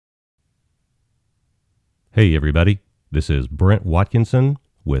Hey everybody, this is Brent Watkinson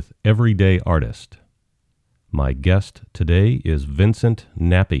with Everyday Artist. My guest today is Vincent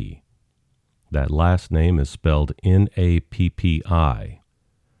Nappi. That last name is spelled Nappi.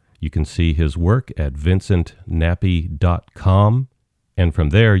 You can see his work at vincentnappi.com, and from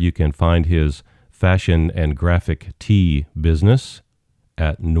there you can find his fashion and graphic tee business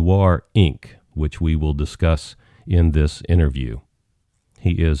at Noir Inc., which we will discuss in this interview.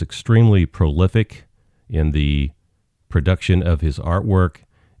 He is extremely prolific in the production of his artwork,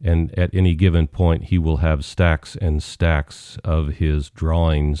 and at any given point he will have stacks and stacks of his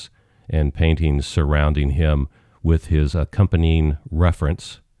drawings and paintings surrounding him with his accompanying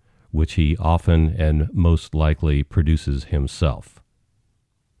reference, which he often and most likely produces himself.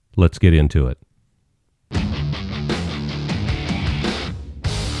 Let's get into it.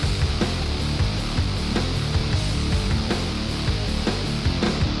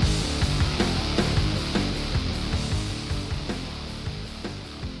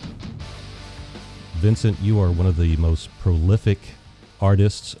 Vincent, you are one of the most prolific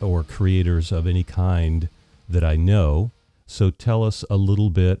artists or creators of any kind that I know. So tell us a little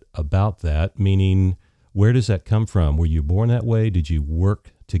bit about that, meaning where does that come from? Were you born that way? Did you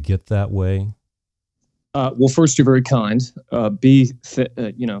work to get that way? Well, first, you're very kind.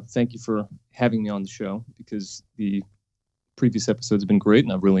 Thank you for having me on the show because the previous episodes have been great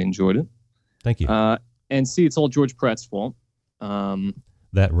and I've really enjoyed it. Thank you. And C, it's all George Pratt's fault.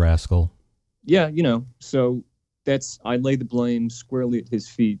 That rascal. Yeah, so I lay the blame squarely at his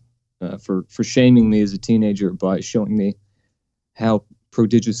feet for shaming me as a teenager by showing me how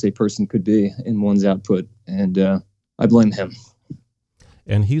prodigious a person could be in one's output, and I blame him.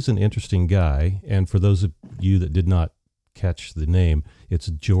 And he's an interesting guy, and for those of you that did not catch the name,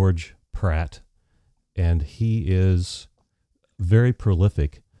 it's George Pratt, and he is very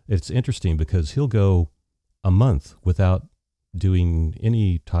prolific. It's interesting because he'll go a month without doing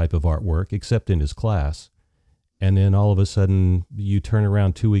any type of artwork except in his class. And then all of a sudden you turn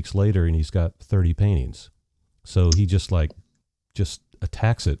around 2 weeks later and he's got 30 paintings. So he just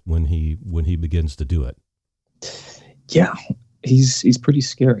attacks it when he begins to do it. Yeah, he's pretty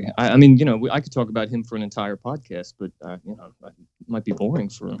scary. I mean, I could talk about him for an entire podcast, but it might be boring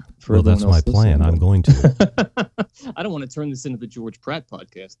for well, that's my plan. I'm going to. I don't want to turn this into the George Pratt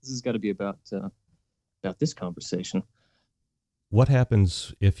podcast. This has got to be about this conversation. What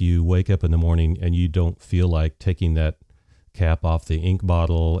happens if you wake up in the morning and you don't feel like taking that cap off the ink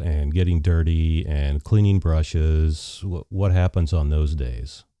bottle and getting dirty and cleaning brushes? What happens on those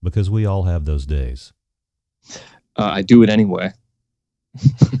days? Because we all have those days. I do it anyway.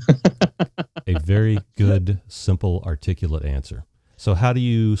 A very good, simple, articulate answer. So how do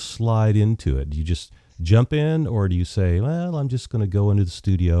you slide into it? Do you just jump in, or do you say, well, I'm just going to go into the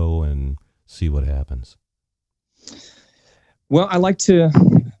studio and see what happens? Well, I like to,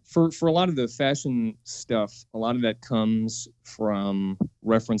 for a lot of the fashion stuff, a lot of that comes from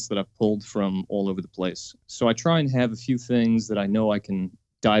reference that I've pulled from all over the place. So I try and have a few things that I know I can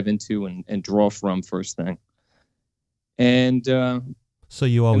dive into and draw from first thing. And so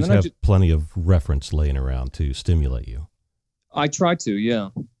you always have plenty of reference laying around to stimulate you. I try to, yeah.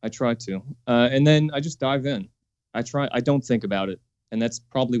 I try to. And then I just dive in. I don't think about it. And that's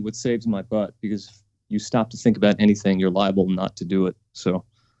probably what saves my butt, because you stop to think about anything, you're liable not to do it. So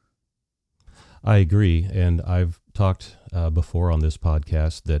I agree. And I've talked before on this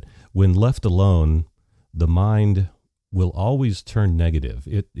podcast that when left alone, the mind will always turn negative.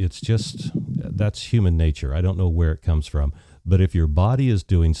 That's human nature. I don't know where it comes from. But if your body is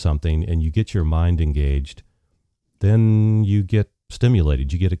doing something and you get your mind engaged, then you get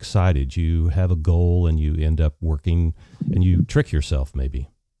stimulated, you get excited, you have a goal, and you end up working and you trick yourself maybe.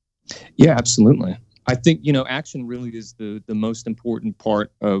 Yeah, absolutely. I think, action really is the most important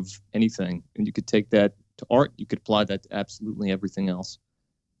part of anything. And you could take that to art. You could apply that to absolutely everything else.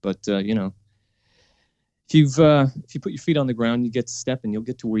 But, if you put your feet on the ground, you get to step and you'll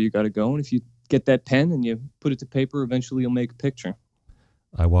get to where you got to go. And if you get that pen and you put it to paper, eventually you'll make a picture.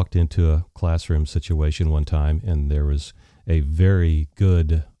 I walked into a classroom situation one time, and there was a very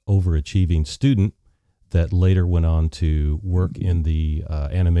good overachieving student that later went on to work in the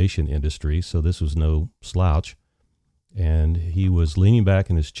animation industry. So this was no slouch. And he was leaning back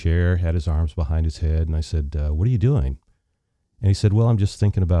in his chair, had his arms behind his head. And I said, what are you doing? And he said, well, I'm just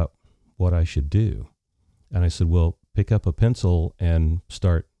thinking about what I should do. And I said, well, pick up a pencil and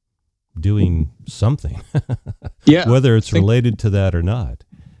start doing something, yeah, whether it's related to that or not.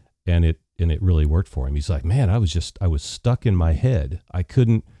 And it really worked for him. He's like, man, I was stuck in my head. I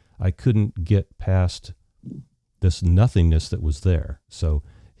couldn't get past this nothingness that was there. So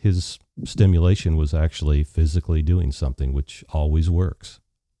his stimulation was actually physically doing something, which always works.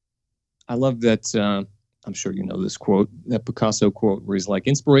 I love that. I'm sure you know this quote, that Picasso quote, where he's like,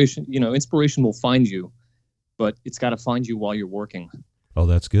 "Inspiration, inspiration will find you, but it's got to find you while you're working." Oh,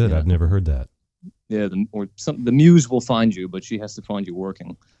 that's good. Yeah. I've never heard that. Yeah, the muse will find you, but she has to find you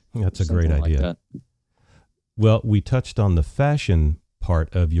working. That's a great Something like idea. that. Well, we touched on the fashion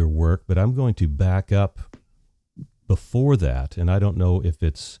part of your work, but I'm going to back up before that, and I don't know if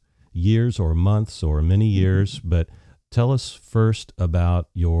it's years or months or many years, but tell us first about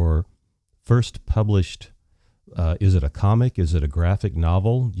your first published, is it a comic? Is it a graphic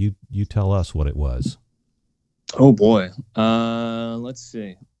novel? You tell us what it was. Oh boy. Let's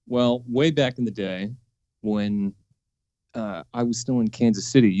see. Well, way back in the day when I was still in Kansas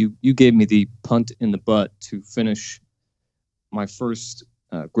City, you gave me the punt in the butt to finish my first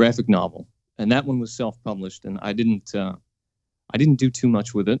graphic novel, and that one was self-published, and I didn't do too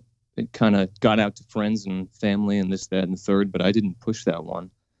much with it. It kind of got out to friends and family and this, that, and the third, but I didn't push that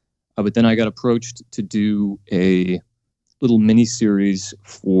one. But then I got approached to do a little mini series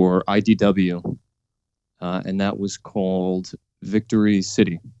for IDW, and that was called Victory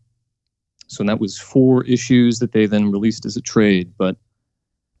City. So that was 4 issues that they then released as a trade, but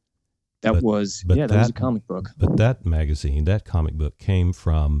that was a comic book. But that magazine, that comic book came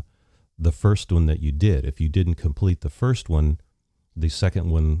from the first one that you did. If you didn't complete the first one, the second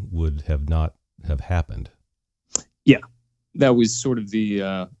one would have not have happened. Yeah. That was sort of the,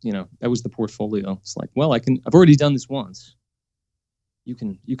 that was the portfolio. It's like, well, I've already done this once. You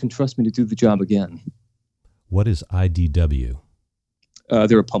can trust me to do the job again. What is IDW?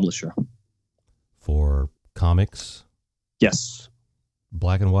 They're a publisher. For comics? Yes.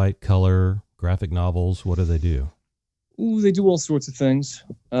 Black and white, color, graphic novels, what do they do? Ooh, they do all sorts of things.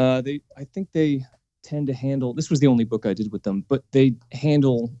 I think they tend to handle, this was the only book I did with them, but they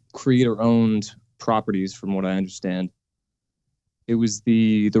handle creator-owned properties from what I understand. It was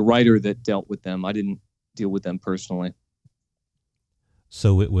the writer that dealt with them. I didn't deal with them personally.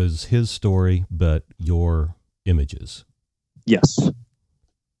 So it was his story, but your images? Yes.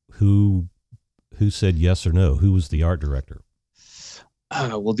 Who said yes or no? Who was the art director?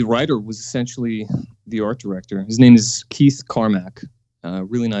 Well, the writer was essentially the art director. His name is Keith Carmack,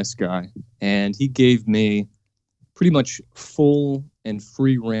 really nice guy. And he gave me pretty much full and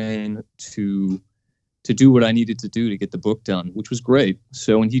free reign to do what I needed to do to get the book done, which was great.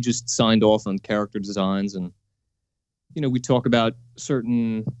 So, and he just signed off on character designs, and, we talk about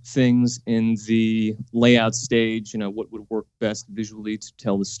certain things in the layout stage, what would work best visually to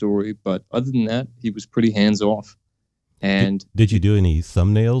tell the story. But other than that, he was pretty hands off. And did you do any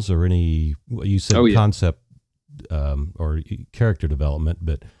thumbnails or any, you said concept or character development,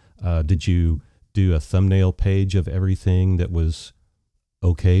 but did you do a thumbnail page of everything that was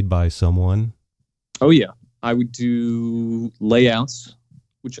okayed by someone? Oh yeah, I would do layouts,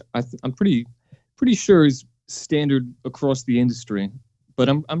 which I'm pretty sure is standard across the industry, but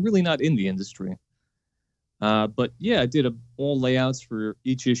I'm really not in the industry. But yeah, I did all layouts for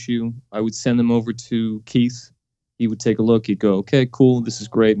each issue. I would send them over to Keith. He would take a look. He'd go, okay, cool, this is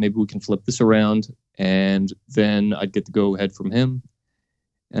great. Maybe we can flip this around. And then I'd get the go ahead from him,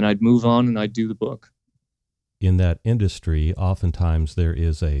 and I'd move on and I'd do the book. In that industry, oftentimes there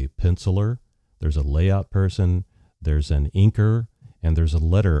is a penciler, there's a layout person, there's an inker, and there's a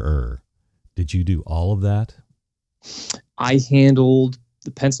letterer. Did you do all of that? I handled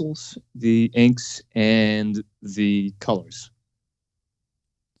the pencils, the inks, and the colors.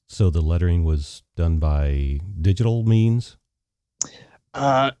 So the lettering was done by digital means?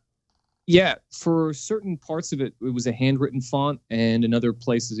 Yeah, for certain parts of it, it was a handwritten font, and in other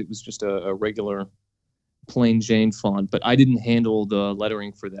places it was just a regular plain Jane font. But I didn't handle the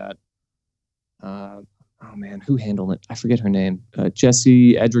lettering for that. Oh man, who handled it? I forget her name.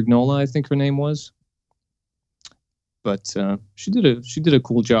 Jessie Adrignola, I think her name was. But she did a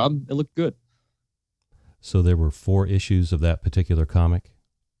cool job. It looked good. So there were 4 issues of that particular comic?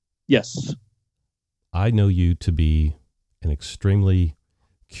 Yes. I know you to be an extremely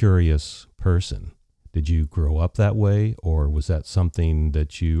curious person. Did you grow up that way, or was that something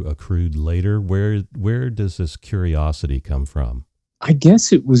that you accrued later? Where does this curiosity come from? I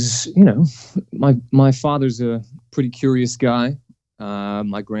guess it was, my father's a pretty curious guy.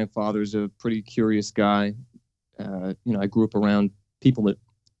 My grandfather's a pretty curious guy. I grew up around people that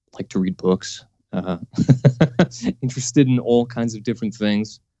like to read books, interested in all kinds of different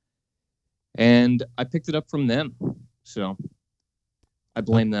things. And I picked it up from them. So I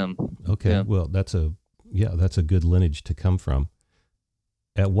blame them. Okay. Yeah. Well, that's a good lineage to come from.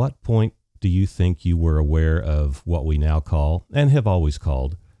 At what point do you think you were aware of what we now call, and have always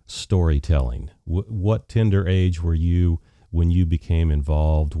called, storytelling? What tender age were you when you became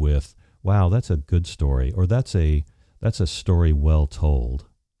involved with, wow, that's a good story, or that's a story well told?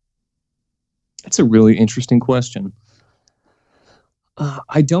 That's a really interesting question.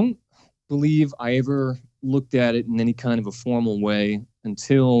 I don't believe I ever looked at it in any kind of a formal way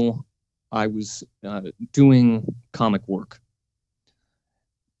until I was doing comic work.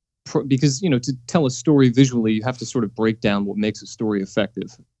 Because, to tell a story visually, you have to sort of break down what makes a story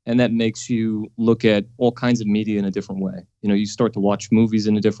effective. And that makes you look at all kinds of media in a different way. You start to watch movies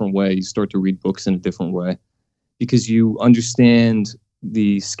in a different way. You start to read books in a different way because you understand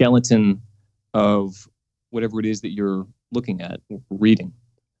the skeleton of whatever it is that you're looking at or reading.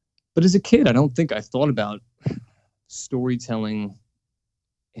 But as a kid, I don't think I thought about storytelling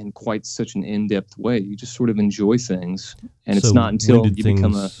in quite such an in-depth way. You just sort of enjoy things. And it's not until you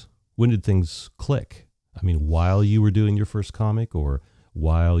become when did things click? I mean, while you were doing your first comic or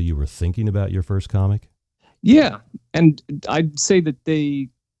while you were thinking about your first comic? Yeah. And I'd say that they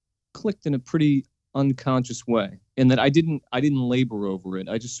clicked in a pretty unconscious way, and that I didn't labor over it.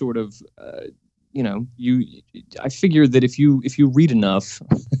 I just sort of, I figured that if you read enough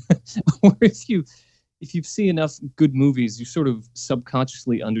or if you see enough good movies, you sort of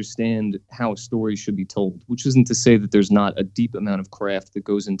subconsciously understand how a story should be told, which isn't to say that there's not a deep amount of craft that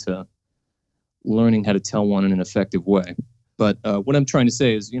goes into learning how to tell one in an effective way. But what I'm trying to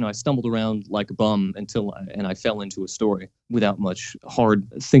say is, I stumbled around like a bum until I fell into a story without much hard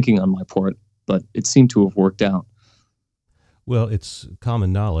thinking on my part, but it seemed to have worked out. Well, it's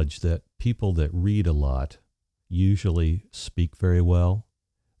common knowledge that people that read a lot usually speak very well.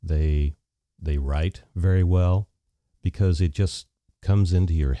 They write very well because it just comes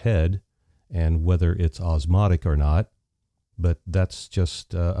into your head, and whether it's osmotic or not, but that's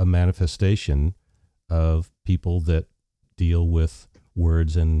just a manifestation of people that deal with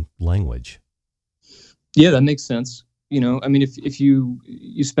words and language. Yeah, that makes sense. I mean, if you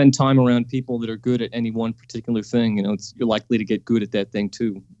spend time around people that are good at any one particular thing, you're likely to get good at that thing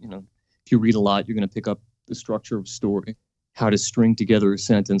too. If you read a lot, you're going to pick up the structure of a story, how to string together a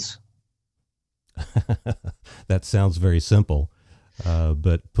sentence. That sounds very simple,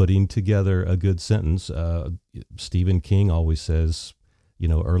 but putting together a good sentence, Stephen King always says,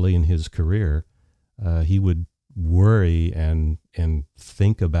 early in his career, he would worry and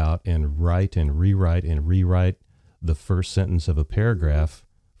think about and write and rewrite the first sentence of a paragraph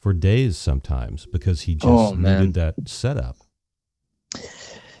for days sometimes because he just needed that setup.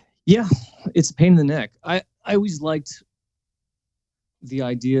 Yeah, it's a pain in the neck. I always liked the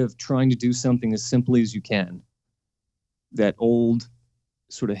idea of trying to do something as simply as you can. That old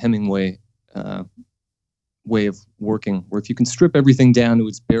sort of Hemingway way of working, where if you can strip everything down to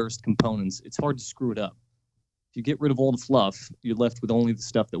its barest components, it's hard to screw it up. If you get rid of all the fluff, you're left with only the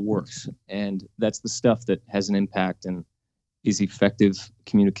stuff that works. And that's the stuff that has an impact and is effective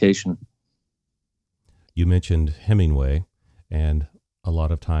communication. You mentioned Hemingway, and a lot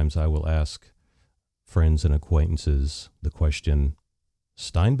of times I will ask friends and acquaintances the question,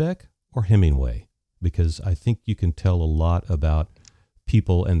 Steinbeck or Hemingway? Because I think you can tell a lot about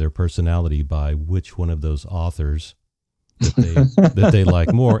people and their personality by which one of those authors that they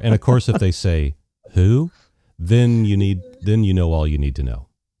like more. And of course, if they say who, then you know all you need to know.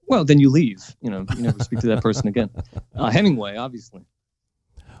 Well, then you leave. You never speak to that person again. Hemingway, obviously.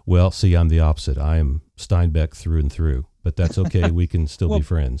 Well, see, I'm the opposite. I am Steinbeck through and through, but that's okay. We can still be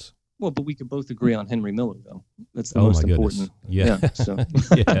friends. Well, but we could both agree on Henry Miller, though. That's the most important. Yeah. So.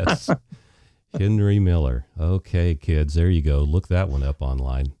 Yes. Henry Miller. Okay, kids, there you go. Look that one up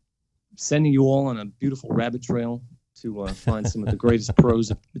online. Sending you all on a beautiful rabbit trail to find some of the greatest prose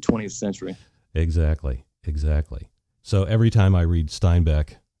of the 20th century. Exactly. So every time I read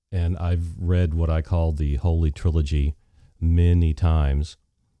Steinbeck, and I've read what I call the Holy Trilogy many times,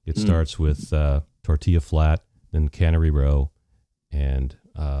 it starts with Tortilla Flat, then Cannery Row, and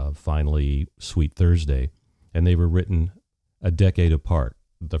finally Sweet Thursday. And they were written a decade apart.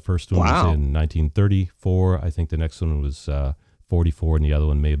 The first one was in 1934. I think the next one was 44, and the other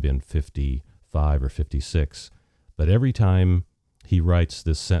one may have been 55 or 56. But every time he writes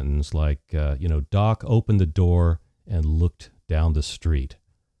this sentence like, Doc opened the door and looked down the street,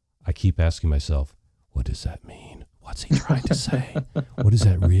 I keep asking myself, what does that mean? What's he trying to say? What does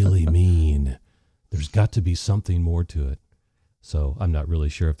that really mean? There's got to be something more to it. So I'm not really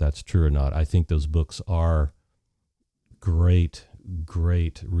sure if that's true or not. I think those books are great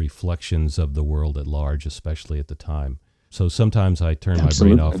reflections of the world at large, especially at the time. So sometimes I turn my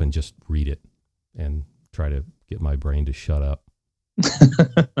brain off and just read it and try to get my brain to shut up.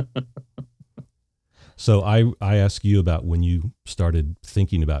 So I ask you about when you started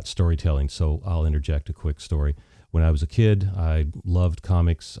thinking about storytelling. So I'll interject a quick story. When I was a kid, I loved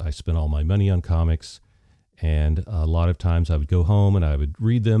comics. I spent all my money on comics. And a lot of times I would go home and I would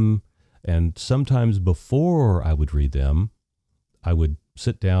read them. And sometimes before I would read them, I would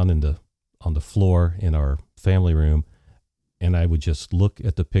sit down on the floor in our family room and I would just look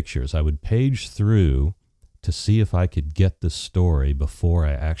at the pictures. I would page through to see if I could get the story before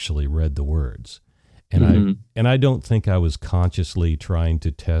I actually read the words. And I don't think I was consciously trying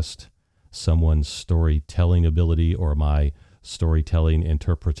to test someone's storytelling ability or my storytelling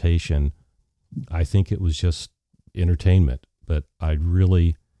interpretation. I think it was just entertainment, but I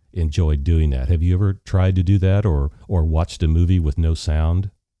really enjoyed doing that. Have you ever tried to do that or watched a movie with no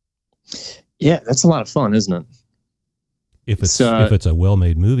sound? Yeah, that's a lot of fun, isn't it? If it's a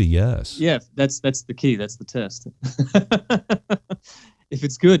well-made movie, yes. Yeah, that's the key. That's the test. If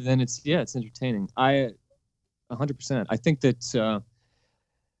it's good, then it's entertaining. 100%. I think that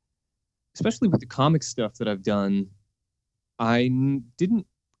especially with the comic stuff that I've done, I didn't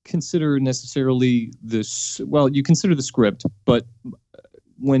consider necessarily this. Well, you consider the script, but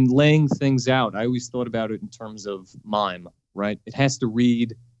when laying things out, I always thought about it in terms of mime. Right? It has to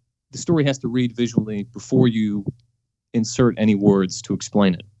read. The story has to read visually before you insert any words to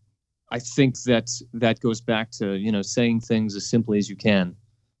explain it. I think that goes back to, saying things as simply as you can.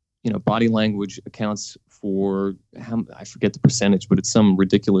 Body language accounts for I forget the percentage, but it's some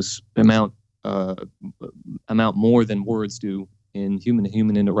ridiculous amount more than words do in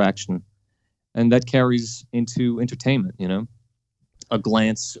human-to-human interaction. And that carries into entertainment, A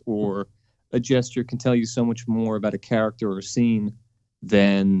glance or a gesture can tell you so much more about a character or a scene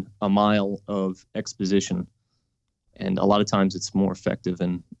than a mile of exposition. And a lot of times it's more effective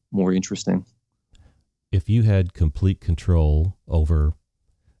and more interesting. If you had complete control over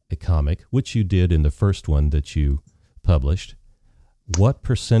a comic, which you did in the first one that you published, what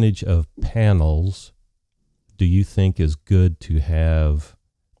percentage of panels do you think is good to have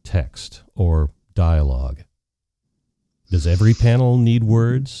text or dialogue? Does every panel need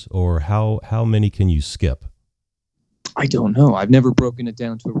words, or how many can you skip? I don't know. I've never broken it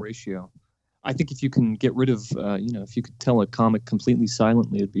down to a ratio. I think if you can get rid of, if you could tell a comic completely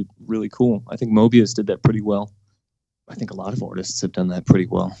silently, it'd be really cool. I think Mobius did that pretty well. I think a lot of artists have done that pretty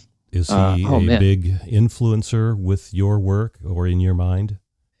well. Is he a big influencer with your work or in your mind?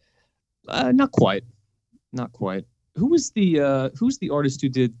 Not quite. Who's the artist who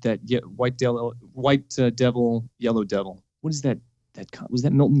did that? White Devil, Yellow Devil. What is that? Was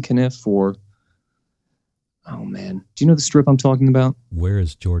that Milton Caniff or? Oh man, do you know the strip I'm talking about? Where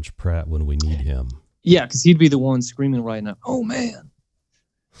is George Pratt when we need him? Yeah, because he'd be the one screaming right now. Oh man,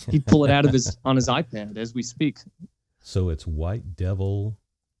 he'd pull it out of on his iPad as we speak. So it's White Devil,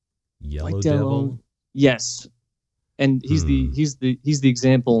 Yellow Devil. Yes, and he's the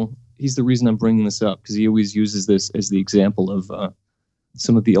example. He's the reason I'm bringing this up, because he always uses this as the example of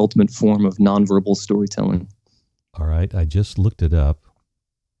some of the ultimate form of nonverbal storytelling. All right, I just looked it up.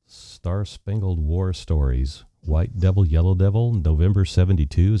 Star Spangled War Stories, White Devil, Yellow Devil, November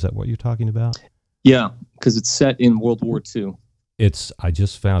 1972. Is that what you're talking about? Yeah, because it's set in World War II. I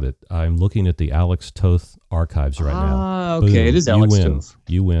just found it. I'm looking at the Alex Toth archives right now. Ah, okay. Boom. It is Alex Toth.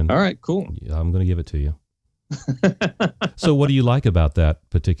 You win. All right, cool. I'm going to give it to you. So what do you like about that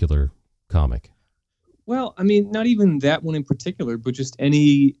particular comic? Well, I mean, not even that one in particular, but just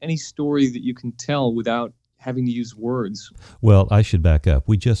any story that you can tell without having to use words. Well, I should back up.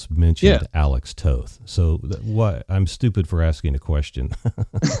 We just mentioned Alex Toth. So what? I'm stupid for asking a question.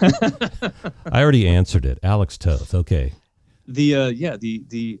 I already answered it. Alex Toth. Okay.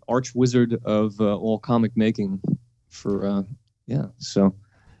 The arch wizard of all comic making for So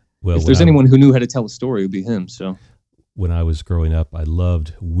well, if there's anyone who knew how to tell a story, it would be him. So when I was growing up, I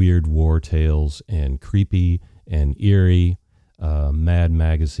loved weird war tales and creepy and eerie. Mad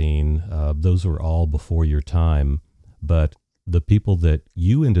Magazine, those were all before your time, but the people that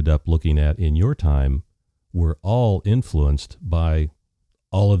you ended up looking at in your time were all influenced by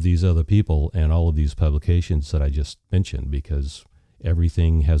all of these other people and all of these publications that I just mentioned, because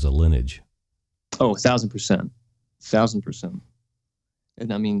everything has a lineage. Oh, 1,000%. 1,000%.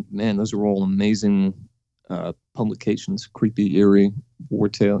 And I mean, man, those are all amazing publications, creepy, eerie,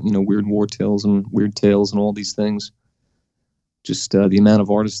 weird war tales and weird tales and all these things. Just the amount of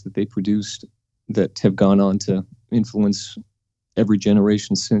artists that they produced that have gone on to influence every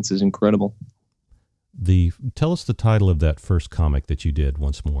generation since is incredible. Tell us the title of that first comic that you did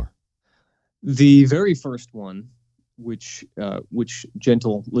once more. The very first one, which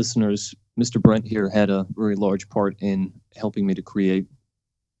gentle listeners, Mr. Brent here had a very large part in helping me to create,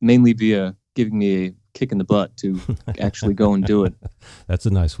 mainly via giving me kick in the butt to actually go and do it. That's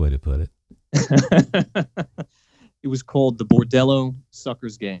a nice way to put it. It was called the Bordello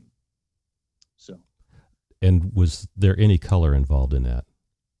Suckers Game. So. And was there any color involved in that?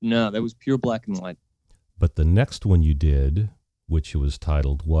 No, that was pure black and white. But the next one you did, which was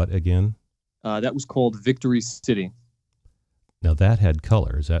titled what again? That was called Victory City. Now that had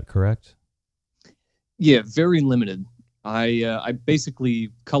color, is that correct? Yeah, very limited. I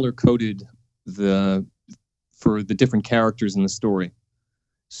basically color coded for the different characters in the story.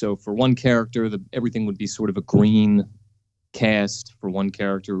 So for one character, everything would be sort of a green cast. For one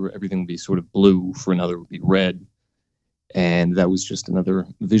character, everything would be sort of blue. For another, it would be red. And that was just another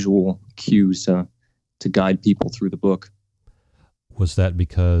visual cue to guide people through the book. Was that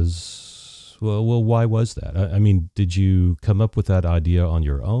because, well, why was that? I mean, did you come up with that idea on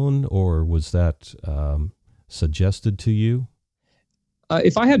your own, or was that suggested to you?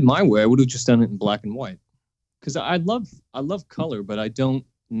 If I had my way, I would have just done it in black and white. Because I love color, but I don't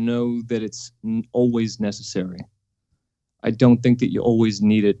know that it's always necessary. I don't think that you always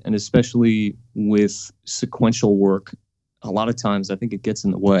need it, and especially with sequential work, a lot of times I think it gets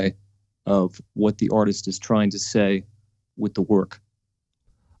in the way of what the artist is trying to say with the work.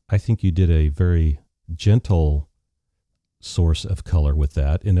 I think you did a very gentle source of color with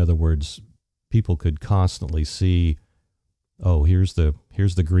that. In other words, people could constantly see, oh, here's the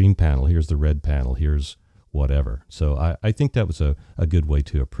green panel, here's the red panel, here's whatever. So I think that was a good way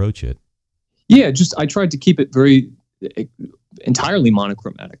to approach it. Yeah, I tried to keep it very entirely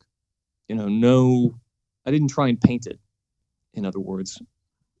monochromatic. I didn't try and paint it. In other words,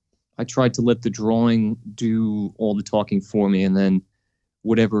 I tried to let the drawing do all the talking for me, and then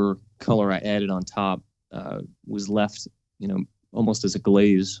whatever color I added on top was left, almost as a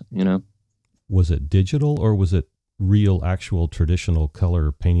glaze. Was it digital or was it real, actual, traditional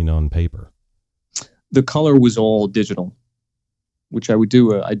color painting on paper? The color was all digital, which I would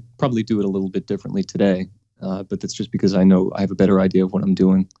do. I'd probably do it a little bit differently today, but that's just because I know I have a better idea of what I'm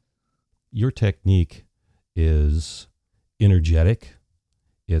doing. Your technique is energetic.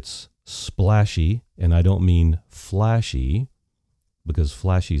 It's splashy, and I don't mean flashy, because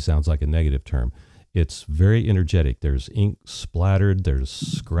flashy sounds like a negative term. It's very energetic. There's ink splattered, there's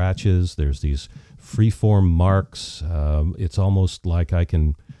scratches, there's these freeform marks. It's almost like I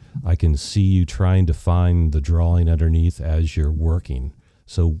can see you trying to find the drawing underneath as you're working.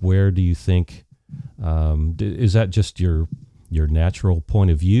 So where do you think, is that just your natural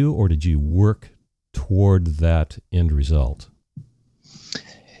point of view, or did you work toward that end result?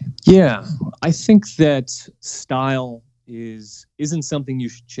 Yeah, I think that style isn't something you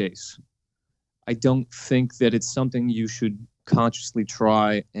should chase. I don't think that it's something you should consciously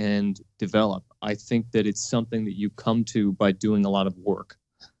try and develop. I think that it's something that you come to by doing a lot of work.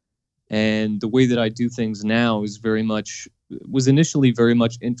 And the way that I do things now was initially very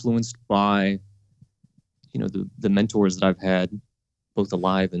much influenced by, the mentors that I've had, both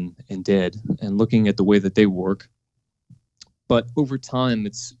alive and dead, and looking at the way that they work. But over time,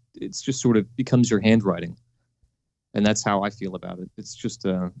 it's just sort of becomes your handwriting. And that's how I feel about it. It's just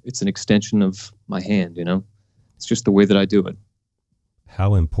it's an extension of my hand, It's just the way that I do it.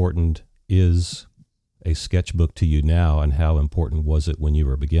 How important is a sketchbook to you now, and how important was it when you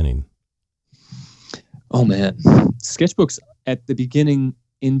were beginning? Oh, man. Sketchbooks at the beginning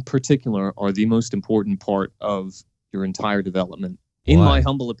in particular are the most important part of your entire development, in my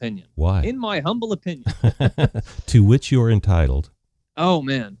humble opinion. Why? In my humble opinion. To which you're entitled. Oh,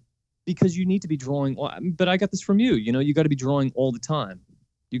 man. Because you need to be drawing. But I got this from you. You got to be drawing all the time.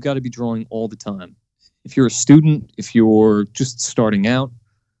 You got to be drawing all the time. If you're a student, if you're just starting out,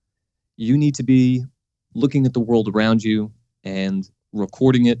 you need to be looking at the world around you and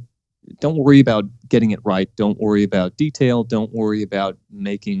recording it. Don't worry about getting it right. Don't worry about detail. Don't worry about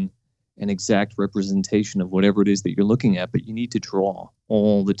making an exact representation of whatever it is that you're looking at, but you need to draw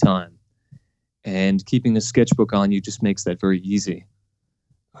all the time. And keeping a sketchbook on you just makes that very easy.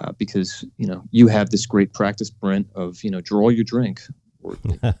 Because, you have this great practice, Brent, of, draw your drink or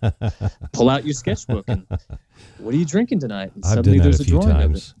pull out your sketchbook and what are you drinking tonight? And I've done that a few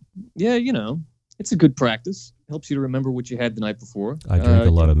times. Yeah, it's a good practice. Helps you to remember what you had the night before. I drink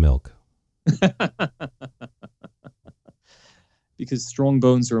a lot of milk. Because strong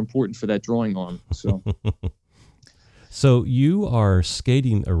bones are important for that drawing arm. So, So you are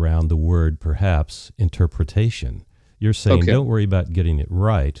skating around the word, perhaps, interpretation. You're saying, Don't worry about getting it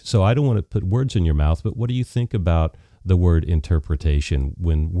right. So I don't want to put words in your mouth, but what do you think about the word interpretation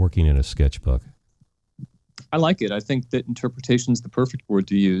when working in a sketchbook? I like it. I think that interpretation is the perfect word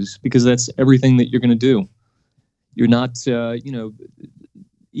to use because that's everything that you're going to do. You're not,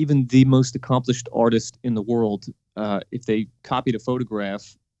 even the most accomplished artist in the world, if they copied a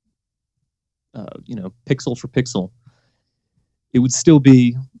photograph, pixel for pixel, it would still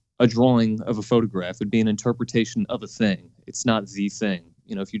be a drawing of a photograph. It'd be an interpretation of a thing. It's not the thing.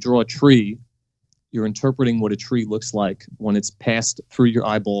 If you draw a tree, you're interpreting what a tree looks like when it's passed through your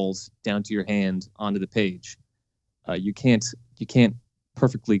eyeballs down to your hand onto the page. You can't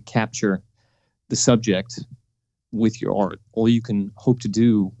perfectly capture the subject with your art. All you can hope to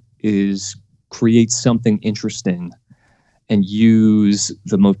do is create something interesting and use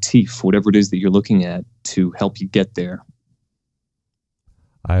the motif, whatever it is that you're looking at, to help you get there.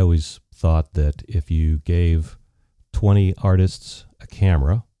 I always thought that if you gave 20 artists a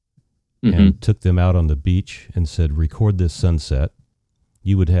camera and took them out on the beach and said, record this sunset,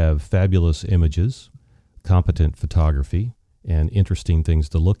 you would have fabulous images, competent photography, and interesting things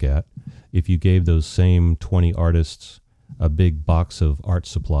to look at. If you gave those same 20 artists a big box of art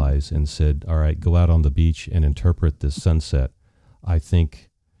supplies and said, all right, go out on the beach and interpret this sunset, I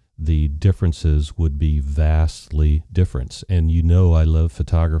think the differences would be vastly different. And I love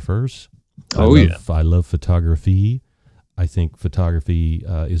photographers. I love photography. I think photography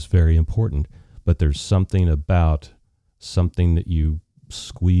is very important, but there's something about something that you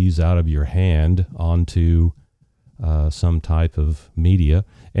squeeze out of your hand onto some type of media,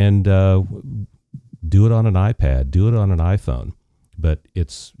 and do it on an iPad, do it on an iPhone. But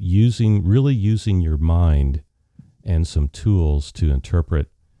it's really using your mind and some tools to interpret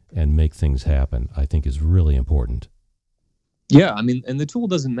and make things happen, I think is really important. Yeah, and the tool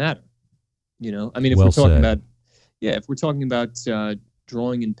doesn't matter. If we're talking about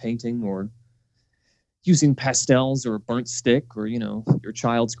drawing and painting, or using pastels or a burnt stick, or your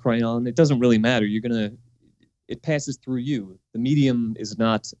child's crayon, it doesn't really matter. It passes through you. The medium is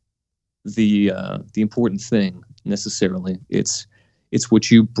not the important thing necessarily. It's what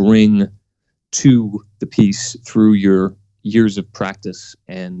you bring to the piece through your years of practice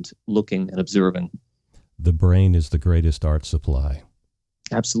and looking and observing. The brain is the greatest art supply.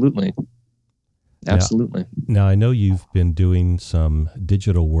 Absolutely. Now I know you've been doing some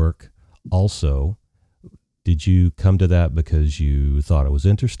digital work also. Did you come to that because you thought it was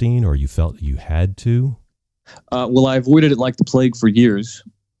interesting, or you felt you had to? Well, I avoided it like the plague for years,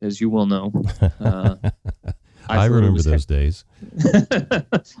 as you well know. I remember those days.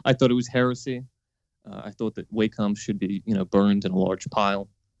 I thought it was heresy. I thought that Wacom should be, burned in a large pile.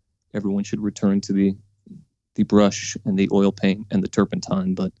 Everyone should return to the brush and the oil paint and the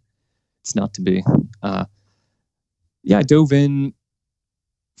turpentine, but it's not to be. I dove in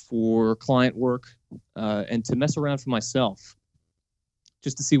for client work and to mess around for myself,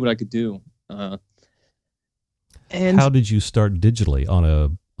 just to see what I could do. And how did you start digitally? On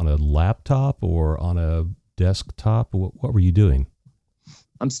a laptop or on a desktop? What were you doing?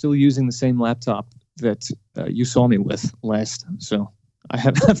 I'm still using the same laptop that you saw me with last. So I've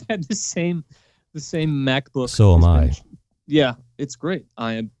had the same MacBook. So am I. Yeah, it's great.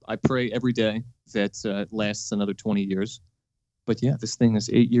 I pray every day that it lasts another 20 years. But yeah, this thing is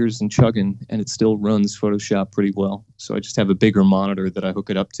 8 years and chugging, and it still runs Photoshop pretty well. So I just have a bigger monitor that I hook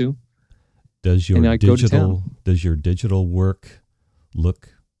it up to. Does your digital work look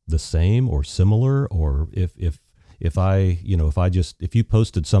the same or similar? Or if you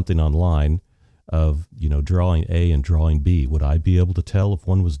posted something online of, drawing A and drawing B, would I be able to tell if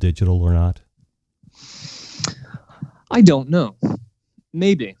one was digital or not? I don't know.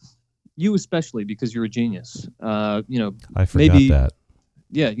 Maybe. You especially, because you're a genius. I forgot that.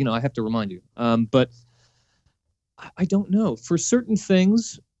 Yeah, I have to remind you. But I don't know. For certain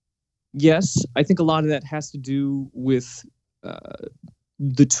things, yes, I think a lot of that has to do with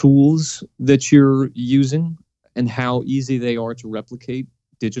the tools that you're using and how easy they are to replicate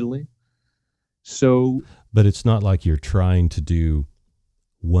digitally. So, but it's not like you're trying to do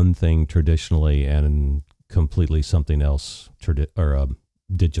one thing traditionally and completely something else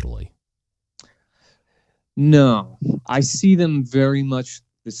digitally. No, I see them very much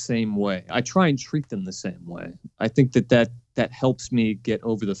the same way. I try and treat them the same way. I think that helps me get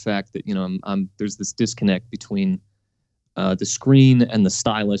over the fact that there's this disconnect between the screen and the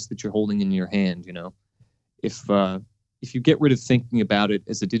stylus that you're holding in your hand. If you get rid of thinking about it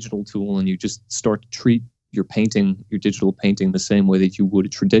as a digital tool and you just start to treat your digital painting the same way that you would a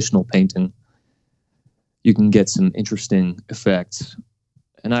traditional painting, you can get some interesting effects.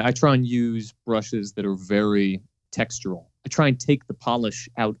 And I try and use brushes that are very textural. I try and take the polish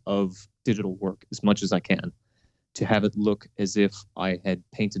out of digital work as much as I can to have it look as if I had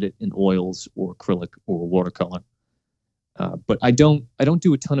painted it in oils or acrylic or watercolor. But I don't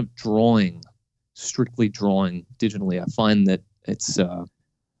do a ton of strictly drawing digitally. I find that it's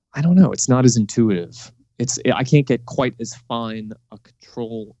I don't know. It's not as intuitive. I can't get quite as fine a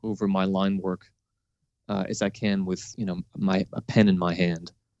control over my line work as I can with a pen in my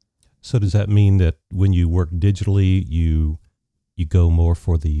hand. So does that mean that when you work digitally, you go more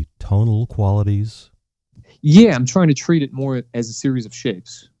for the tonal qualities? Yeah, I'm trying to treat it more as a series of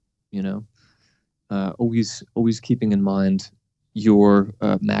shapes. Always keeping in mind your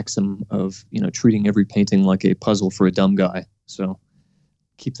maxim of treating every painting like a puzzle for a dumb guy. So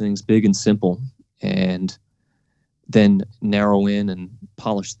keep things big and simple, and then narrow in and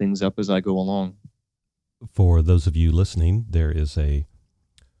polish things up as I go along. For those of you listening, there is a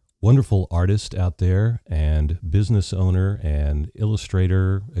wonderful artist out there and business owner and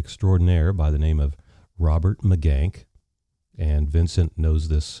illustrator extraordinaire by the name of Robert McGank. And Vincent knows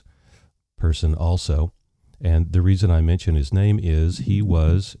this person also. And the reason I mention his name is he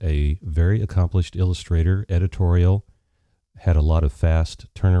was a very accomplished illustrator, editorial, had a lot of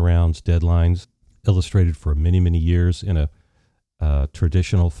fast turnarounds, deadlines, illustrated for many, many years in a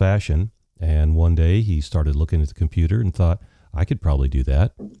traditional fashion. And one day he started looking at the computer and thought, I could probably do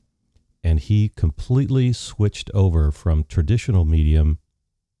that. And he completely switched over from traditional medium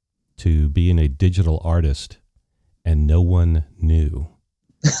to being a digital artist, and no one knew.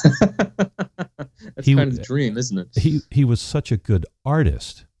 That's kind of the dream, isn't it? He was such a good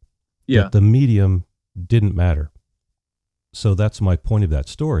artist that the medium didn't matter. So that's my point of that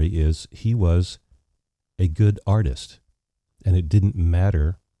story is he was a good artist, and it didn't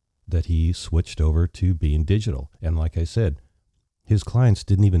matter that he switched over to being digital. And like I said, his clients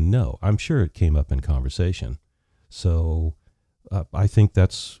didn't even know. I'm sure it came up in conversation. So I think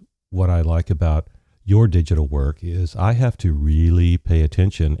that's what I like about your digital work is I have to really pay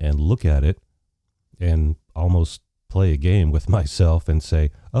attention and look at it and almost play a game with myself and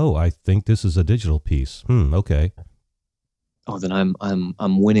say, oh, I think this is a digital piece. Okay. Oh, then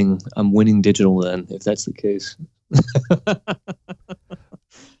I'm winning digital then, if that's the case.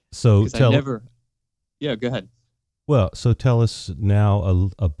 So yeah, go ahead. Well, so tell us now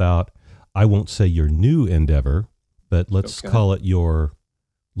about, I won't say your new endeavor, but let's call it your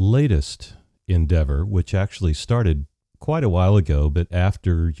latest endeavor, which actually started quite a while ago, but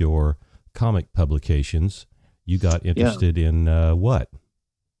after your comic publications, you got interested in what?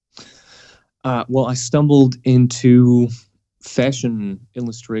 Well, I stumbled into fashion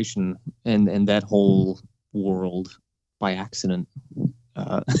illustration and that whole world by accident.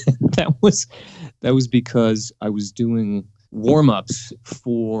 That was because I was doing warm-ups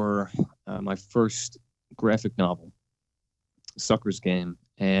for my first graphic novel, Sucker's Game,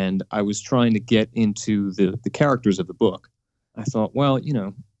 and I was trying to get into the characters of the book. I thought, well,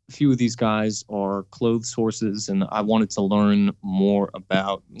 a few of these guys are clothes horses, and I wanted to learn more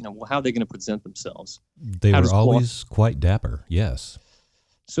about, how they're going to present themselves. They were always quite dapper, yes.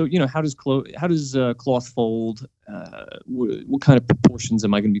 So, how does cloth fold? What kind of proportions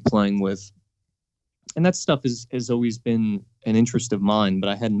am I going to be playing with? And that stuff has always been an interest of mine, but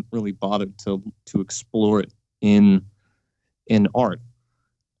I hadn't really bothered to explore it in art.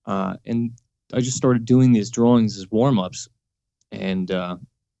 And I just started doing these drawings as warm-ups, and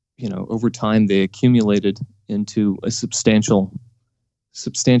over time they accumulated into a substantial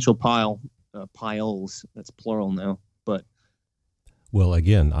piles. That's plural now, but. Well,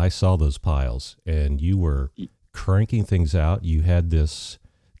 again, I saw those piles, and you were cranking things out. You had this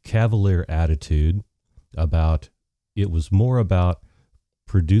cavalier attitude about, it was more about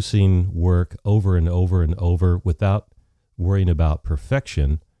producing work over and over and over without worrying about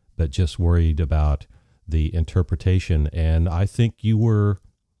perfection, but just worried about the interpretation. And I think you were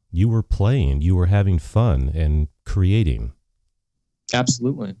playing, you were having fun and creating.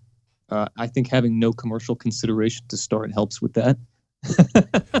 Absolutely. I think having no commercial consideration to start helps with that.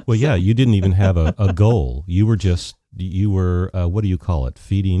 Well, yeah, you didn't even have a goal. You were what do you call it?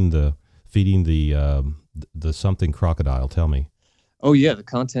 Feeding the something crocodile. Tell me. Oh yeah, the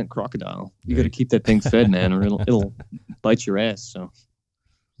content crocodile. You got to keep that thing fed, man, or it'll bite your ass. So.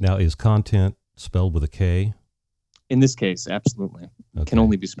 Now, is content spelled with a K? In this case, absolutely. Okay. It can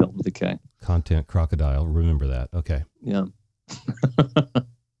only be spelled with a K. Content crocodile. Remember that. Okay. Yeah.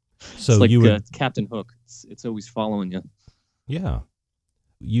 So it's like you were Captain Hook. It's always following you. Yeah.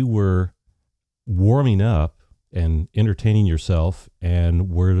 You were warming up and entertaining yourself, and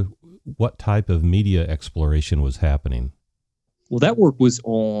what type of media exploration was happening? Well, that work was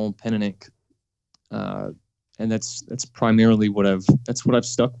all pen and ink, and that's primarily what I've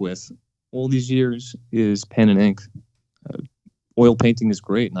stuck with all these years is pen and ink. Oil painting is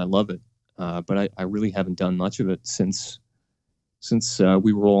great, and I love it, but I really haven't done much of it since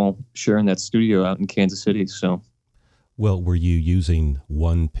we were all sharing that studio out in Kansas City. So. Well, were you using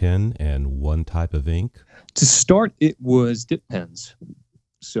one pen and one type of ink? To start, it was dip pens.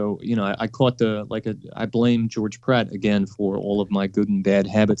 So, I caught I blame George Pratt again for all of my good and bad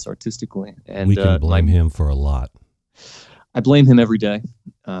habits artistically. And we can blame him for a lot. I blame him every day.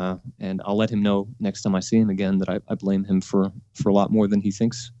 And I'll let him know next time I see him again that I blame him for a lot more than he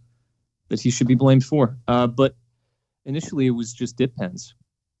thinks that he should be blamed for. But initially it was just dip pens.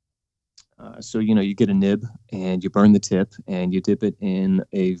 So, you get a nib and you burn the tip and you dip it in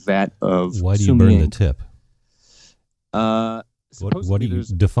a vat of Why do you burn ink. the tip? What do you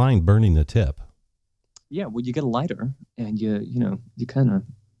define burning the tip? Yeah, well, you get a lighter and you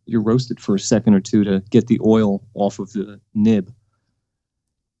roast it for a second or two to get the oil off of the nib.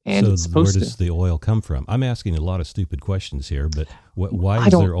 And so where does the oil come from? I'm asking a lot of stupid questions here, but why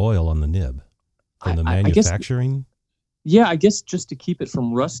is there oil on the nib? From the manufacturing? I guess just to keep it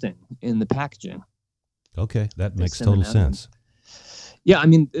from rusting in the packaging. Okay, that makes total sense. Yeah, I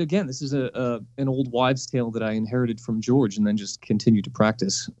mean, again, this is an old wives' tale that I inherited from George and then just continued to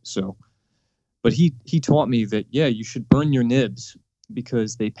practice. So, but he taught me that, you should burn your nibs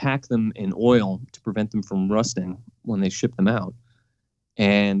because they pack them in oil to prevent them from rusting when they ship them out.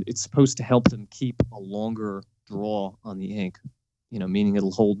 And it's supposed to help them keep a longer draw on the ink, meaning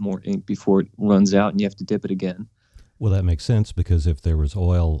it'll hold more ink before it runs out and you have to dip it again. Well, that makes sense because if there was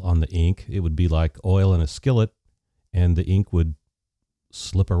oil on the ink, it would be like oil in a skillet and the ink would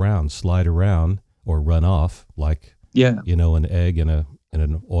slide around, or run off like, an egg in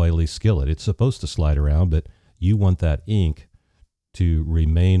an oily skillet. It's supposed to slide around, but you want that ink to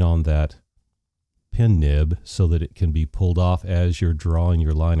remain on that pen nib so that it can be pulled off as you're drawing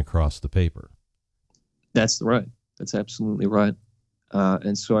your line across the paper. That's right. That's absolutely right.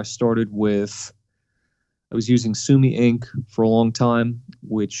 And so I was using Sumi ink for a long time,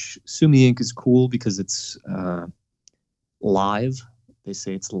 which Sumi ink is cool because it's live. They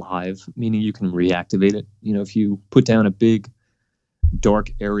say it's live, meaning you can reactivate it. If you put down a big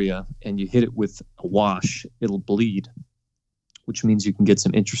dark area and you hit it with a wash, it'll bleed, which means you can get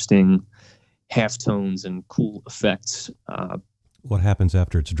some interesting halftones and cool effects. What happens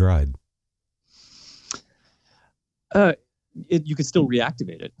after it's dried? You can still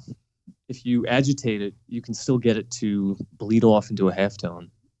reactivate it. If you agitate it, you can still get it to bleed off into a halftone.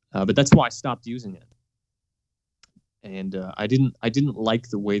 But that's why I stopped using it. And I didn't like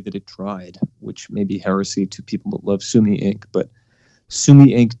the way that it dried, which may be heresy to people that love Sumi ink. But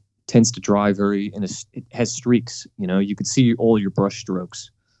Sumi ink tends to dry it has streaks. You could see all your brush strokes.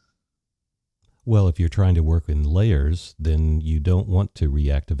 Well, if you're trying to work in layers, then you don't want to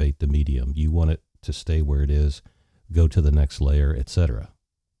reactivate the medium. You want it to stay where it is, go to the next layer, etc.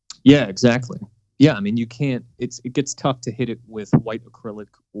 Yeah, exactly. Yeah, I mean, you can't. It gets tough to hit it with white acrylic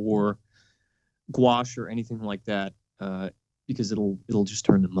or gouache or anything like that. Because it'll just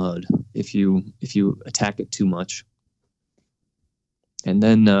turn to mud if you attack it too much. And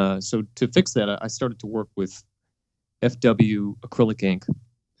then so to fix that, I started to work with FW acrylic ink.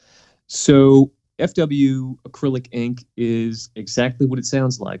 So FW acrylic ink is exactly what it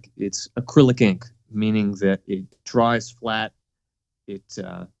sounds like. It's acrylic ink, meaning that it dries flat. It's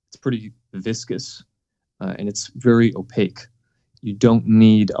pretty viscous, and it's very opaque. You don't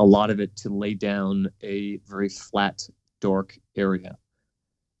need a lot of it to lay down a very flat, dark area.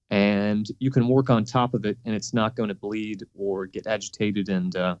 And you can work on top of it, and it's not going to bleed or get agitated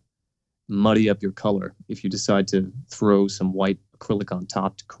and muddy up your color if you decide to throw some white acrylic on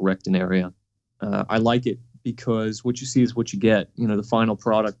top to correct an area. I like it because what you see is what you get. The final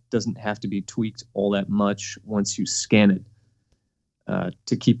product doesn't have to be tweaked all that much once you scan it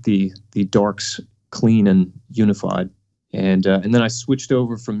to keep the darks clean and unified. And then I switched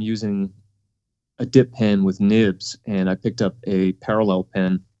over from using a dip pen with nibs, and I picked up a parallel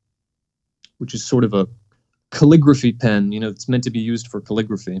pen, which is sort of a calligraphy pen. It's meant to be used for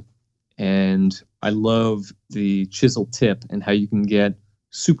calligraphy. And I love the chisel tip and how you can get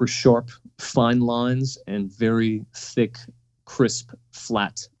super sharp, fine lines and very thick, crisp,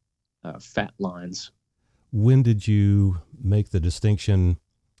 flat, fat lines. When did you make the distinction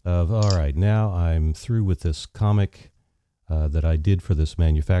of, all right, now I'm through with this comic that I did for this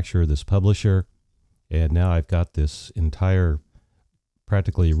manufacturer, this publisher, and now I've got this entire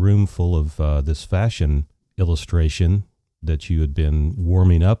practically room full of this fashion illustration that you had been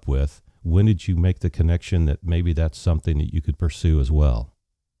warming up with. When did you make the connection that maybe that's something that you could pursue as well?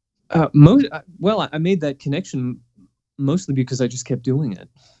 I made that connection mostly because I just kept doing it.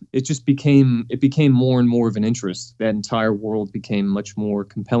 It became more and more of an interest. That entire world became much more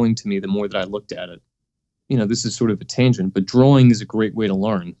compelling to me the more that I looked at it. This is sort of a tangent, but drawing is a great way to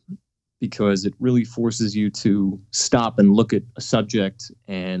learn because it really forces you to stop and look at a subject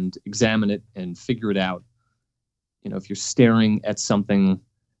and examine it and figure it out. If you're staring at something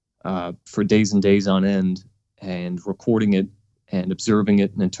for days and days on end and recording it and observing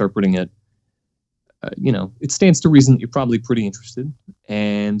it and interpreting it, it stands to reason that you're probably pretty interested,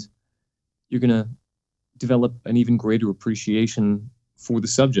 and you're going to develop an even greater appreciation for the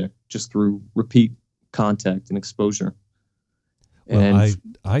subject just through repeat contact and exposure. Well,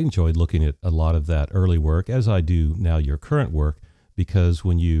 I enjoyed looking at a lot of that early work, as I do now your current work, because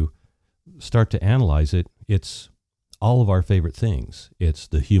when you start to analyze it, it's all of our favorite things. It's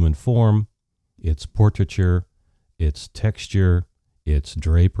the human form, it's portraiture, it's texture, it's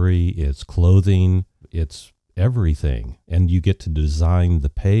drapery, it's clothing, it's everything. And you get to design the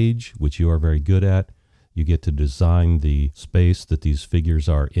page, which you are very good at. You get to design the space that these figures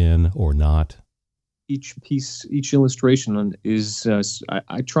are in or not. Each piece, each illustration is,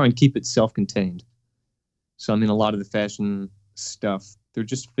 I try and keep it self-contained. So, a lot of the fashion stuff, they're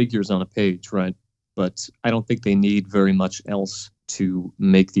just figures on a page, right? But I don't think they need very much else to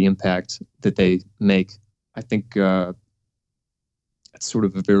make the impact that they make. I think it's sort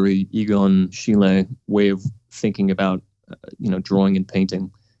of a very Egon Schiele way of thinking about, drawing and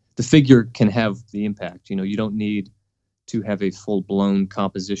painting. The figure can have the impact. You don't need to have a full-blown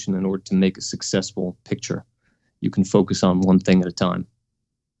composition in order to make a successful picture. You can focus on one thing at a time.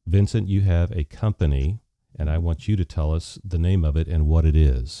 Vincent, you have a company, and I want you to tell us the name of it and what it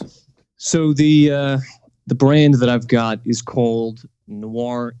is. So the brand that I've got is called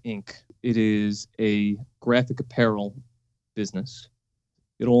Noir Inc. It is a graphic apparel business.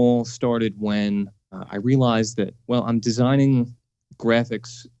 It all started when I realized that, I'm designing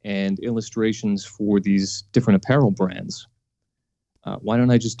graphics and illustrations for these different apparel brands. Why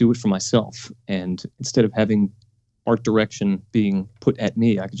don't I just do it for myself? And instead of having art direction being put at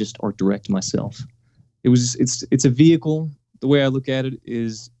me, I could just art direct myself. It's a vehicle. The way I look at it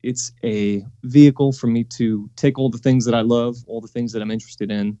is it's a vehicle for me to take all the things that I love, all the things that I'm interested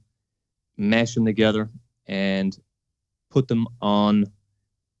in, mash them together, and put them on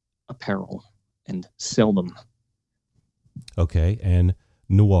apparel and sell them. Okay, and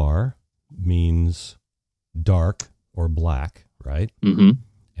noir means dark or black, right? Mm-hmm.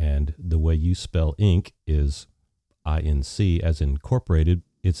 And the way you spell ink is INC, as incorporated.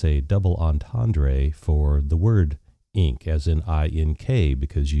 It's a double entendre for the word ink, as in INK,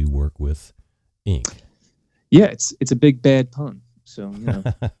 because you work with ink. Yeah, it's a big bad pun. So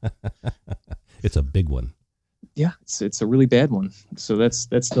it's a big one. Yeah, it's a really bad one. So that's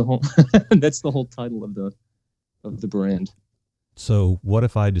the whole that's the whole title of the brand. So what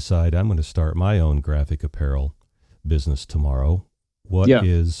if I decide I'm going to start my own graphic apparel business tomorrow? What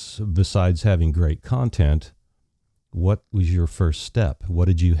is, besides having great content, what was your first step? What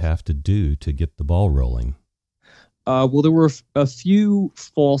did you have to do to get the ball rolling? Well, there were a few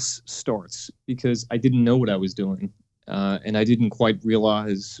false starts because I didn't know what I was doing, and I didn't quite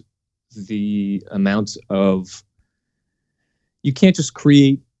realize the amount of... You can't just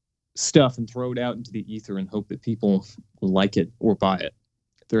create stuff and throw it out into the ether and hope that people like it or buy it.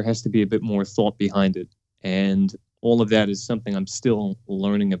 There has to be a bit more thought behind it, and all of that is something I'm still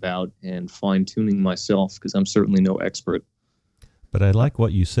learning about and fine-tuning myself, because I'm certainly no expert. But I like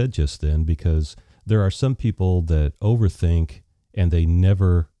what you said just then, because there are some people that overthink and they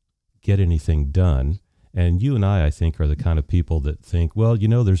never get anything done. And you and I think, are the kind of people that think, well,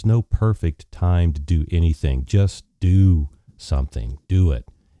 there's no perfect time to do anything. Just do something. Do it.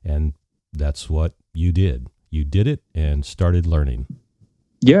 And that's what you did. You did it and started learning.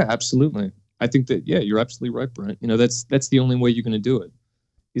 Yeah, absolutely. I think that, you're absolutely right, Brent. That's the only way you're going to do it,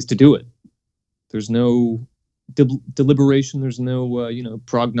 is to do it. There's no deliberation. There's no,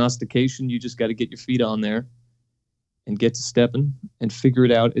 prognostication. You just got to get your feet on there and get to stepping and figure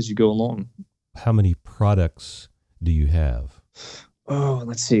it out as you go along. How many products do you have? Oh,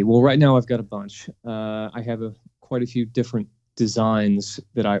 let's see. Well, right now I've got a bunch. I have quite a few different designs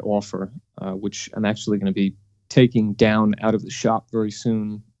that I offer, which I'm actually going to be taking down out of the shop very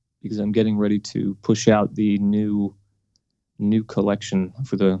soon, because I'm getting ready to push out the new collection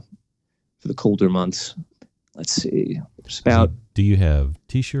for the colder months. Let's see. Do you have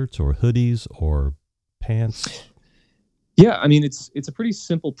T-shirts or hoodies or pants? Yeah, it's a pretty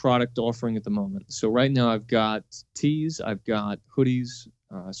simple product offering at the moment. So right now I've got tees, I've got hoodies,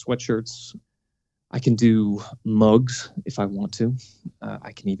 sweatshirts. I can do mugs if I want to.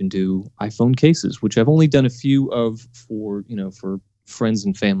 I can even do iPhone cases, which I've only done a few of for friends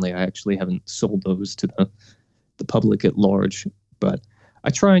and family. I actually haven't sold those to the public at large, but I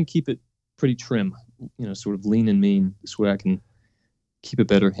try and keep it pretty trim, sort of lean and mean. This way I can keep a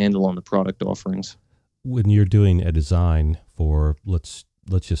better handle on the product offerings. When you're doing a design for, let's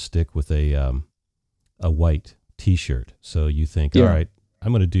just stick with a white T-shirt. So you think, all right,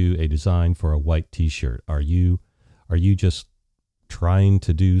 I'm going to do a design for a white T-shirt. Are you just trying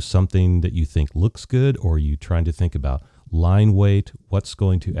to do something that you think looks good, or are you trying to think about line weight, what's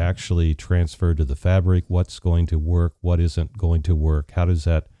going to actually transfer to the fabric, what's going to work, what isn't going to work? How does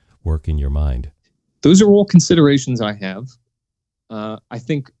that work in your mind? Those are all considerations I have. I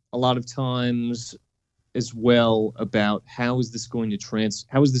think a lot of times as well about how is this going to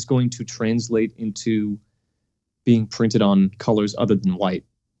translate into being printed on colors other than white.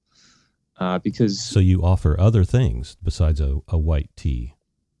 Because so you offer other things besides a white tee.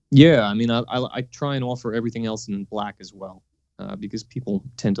 Yeah, I mean, I try and offer everything else in black as well, because people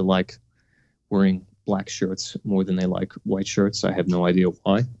tend to like wearing black shirts more than they like white shirts. I have no idea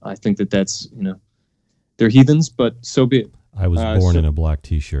why. I think that's, they're heathens, but so be it. I was born in a black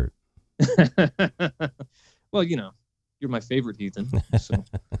T-shirt. Well, you're my favorite heathen. So.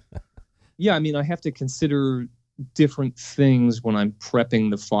 Yeah, I mean, I have to consider different things when I'm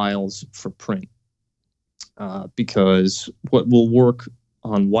prepping the files for print, because what will work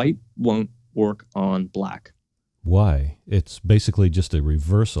on white won't work on black. Why? It's basically just a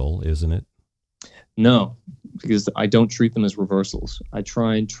reversal, isn't it? No, because I don't treat them as reversals. I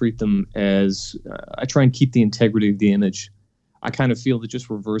try and treat them as, I try and keep the integrity of the image. I kind of feel that just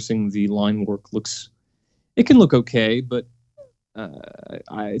reversing the line work it can look okay, but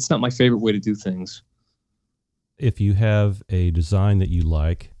it's not my favorite way to do things. If you have a design that you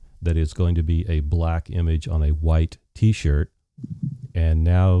like that is going to be a black image on a white T-shirt, and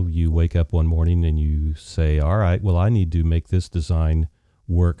now you wake up one morning and you say, all right, well, I need to make this design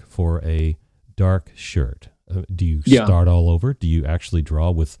work for a dark shirt. Do you start all over? Do you actually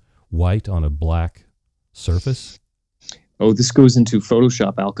draw with white on a black surface? Oh, this goes into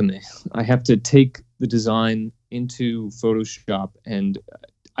Photoshop alchemy. I have to take the design into Photoshop, and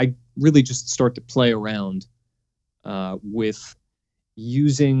I really just start to play around with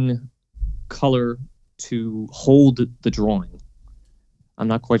using color to hold the drawing. I'm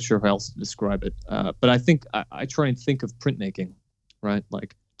not quite sure how else to describe it, but I think I try and think of printmaking, right?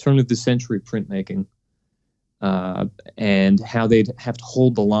 Like turn of the century printmaking, and how they'd have to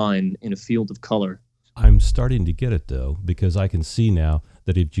hold the line in a field of color. I'm starting to get it, though, because I can see now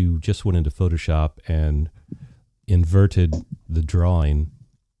that if you just went into Photoshop and inverted the drawing,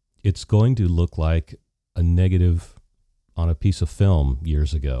 it's going to look like a negative on a piece of film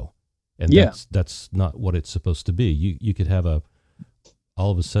years ago. And that's not what it's supposed to be. You could have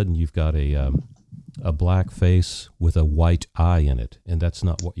all of a sudden you've got a black face with a white eye in it, and that's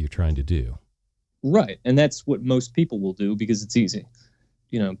not what you're trying to do. Right, and that's what most people will do because it's easy.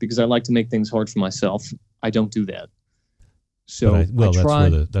 Because I like to make things hard for myself. I don't do that. So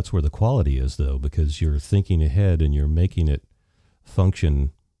that's where the quality is, though, because you're thinking ahead and you're making it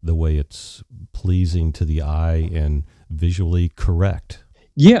function the way it's pleasing to the eye and visually correct.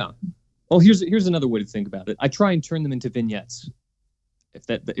 Yeah. Well, here's another way to think about it. I try and turn them into vignettes, if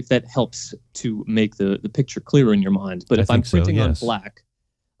that helps to make the picture clearer in your mind. But if I'm printing on black,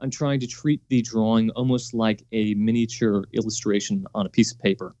 I'm trying to treat the drawing almost like a miniature illustration on a piece of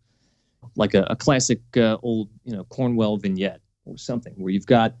paper, like a classic old, Cornwell vignette or something, where you've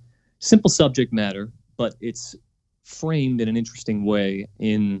got simple subject matter, but it's framed in an interesting way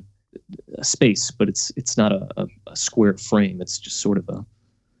in a space, but it's not a square frame. It's just sort of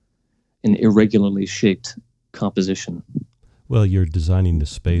an irregularly shaped composition. Well, you're designing the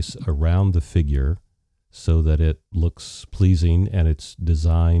space around the figure so that it looks pleasing, and it's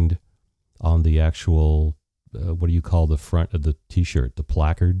designed on the actual, what do you call the front of the T-shirt, the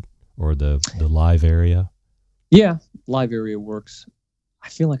placard or the live area? Yeah, live area works. I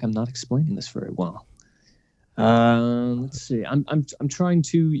feel like I'm not explaining this very well. Let's see. I'm trying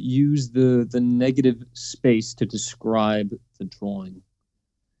to use the negative space to describe the drawing,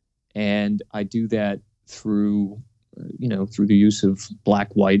 and I do that through the use of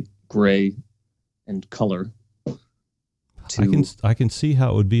black, white, gray, and color. I can see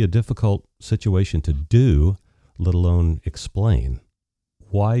how it would be a difficult situation to do, let alone explain.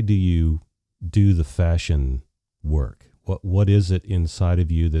 Why do you do the fashion work? What is it inside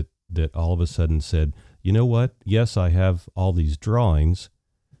of you that all of a sudden said, you know what? Yes, I have all these drawings.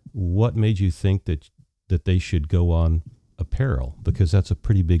 What made you think that they should go on apparel? Because that's a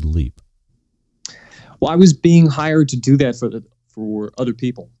pretty big leap. Well, I was being hired to do that for other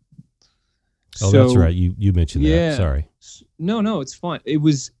people. Oh, so, that's right. You mentioned that. Sorry. No, it's fine. It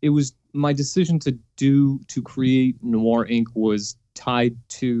was my decision to create Noir Ink was tied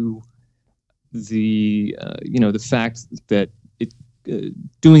to the the fact that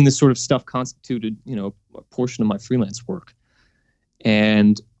doing this sort of stuff constituted, a portion of my freelance work.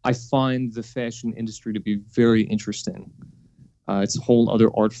 And I find the fashion industry to be very interesting. It's a whole other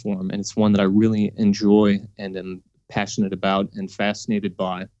art form, and it's one that I really enjoy and am passionate about and fascinated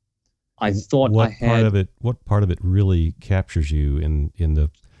by. I thought what part of it really captures you in the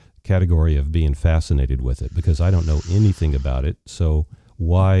category of being fascinated with it? Because I don't know anything about it. So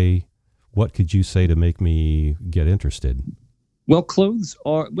what could you say to make me get interested? Well, clothes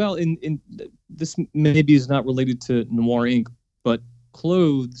are, in this maybe is not related to Noir Inc., but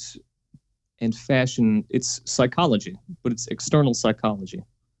clothes and fashion, it's psychology, but it's external psychology,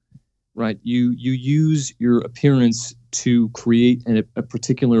 right? You use your appearance to create a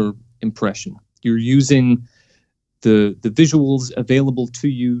particular impression. You're using the visuals available to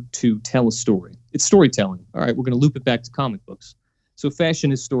you to tell a story. It's storytelling. All right, we're going to loop it back to comic books. So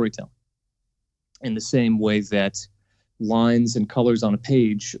fashion is storytelling in the same way that lines and colors on a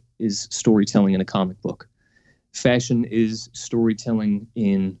page is storytelling in a comic book. Fashion is storytelling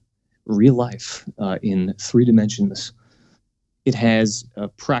in real life, in 3 dimensions. It has a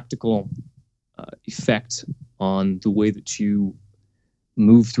practical effect on the way that you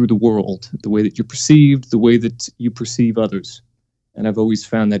move through the world, the way that you're perceived, the way that you perceive others. And I've always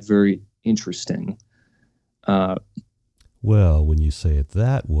found that very interesting. Well, when you say it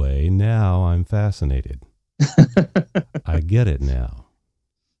that way, now I'm fascinated. I get it now.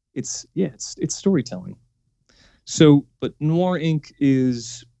 It's storytelling. So, but Noir Inc.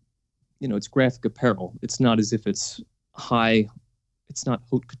 is, it's graphic apparel. It's not as if it's it's not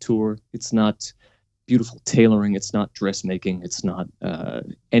haute couture. It's not beautiful tailoring. It's not dressmaking. It's not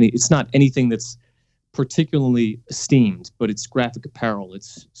anything that's particularly esteemed, but it's graphic apparel.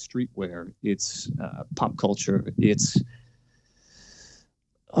 It's streetwear. It's pop culture. It's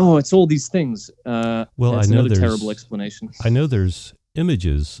all these things. Well, that's I know another terrible explanation. I know there's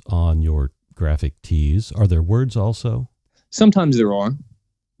images on your graphic tees. Are there words also? Sometimes there are.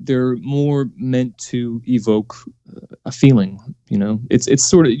 They're more meant to evoke a feeling. It's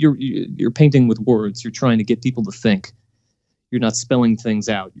sort of you're painting with words. You're trying to get people to think. You're not spelling things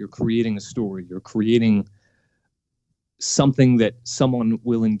out. You're creating a story. You're creating something that someone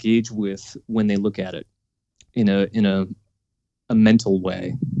will engage with when they look at it in a mental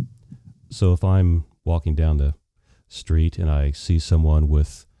way. So if I'm walking down the street and I see someone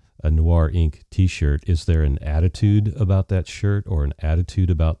with a Noir Inc. t-shirt, is there an attitude about that shirt or an attitude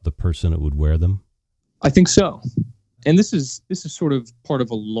about the person that would wear them? I think so. And this is sort of part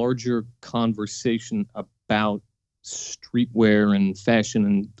of a larger conversation about streetwear and fashion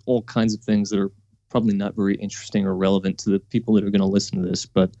and all kinds of things that are probably not very interesting or relevant to the people that are going to listen to this.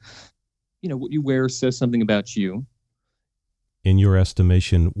 But, what you wear says something about you. In your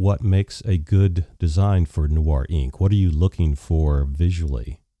estimation, what makes a good design for Noir Inc.? What are you looking for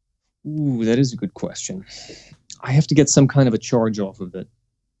visually? Ooh, that is a good question. I have to get some kind of a charge off of it.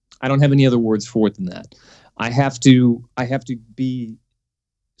 I don't have any other words for it than that. I have to be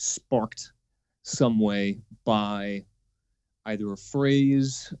sparked some way by either a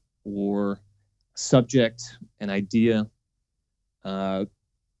phrase or a subject, an idea. A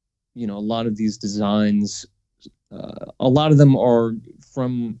lot of these designs, a lot of them are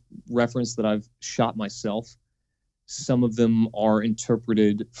from reference that I've shot myself. Some of them are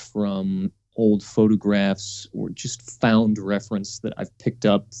interpreted from old photographs or just found reference that I've picked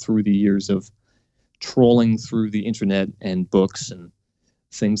up through the years of trawling through the internet and books and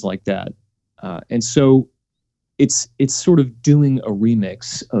things like that. And so it's sort of doing a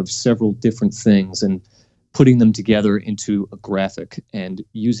remix of several different things and putting them together into a graphic and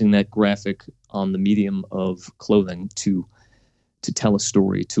using that graphic on the medium of clothing to tell a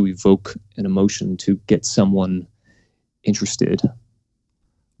story, to evoke an emotion, to get someone interested.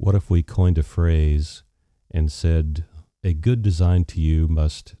 What if we coined a phrase and said, a good design to you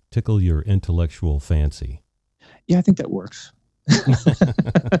must tickle your intellectual fancy? Yeah, I think that works.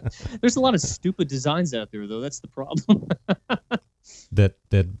 There's a lot of stupid designs out there, though. That's the problem.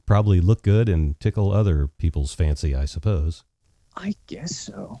 that probably look good and tickle other people's fancy, I suppose. I guess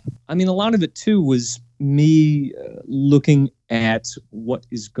so. I mean, a lot of it, too, was me looking at what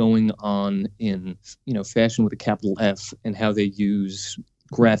is going on in, fashion with a capital F and how they use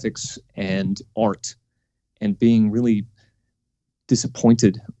graphics and art and being really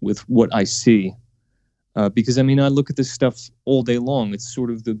disappointed with what I see. Because, I look at this stuff all day long. It's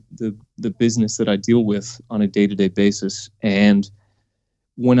sort of the business that I deal with on a day-to-day basis. And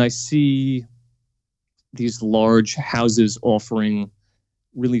when I see these large houses offering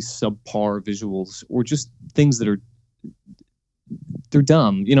really subpar visuals or just things that are they're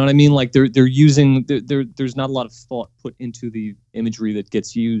dumb. You know what I mean? Like they're using there's not a lot of thought put into the imagery that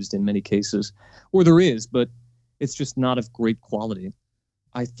gets used in many cases, or there is, but it's just not of great quality.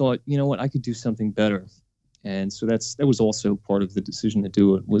 I thought, you know what, I could do something better, and so that was also part of the decision to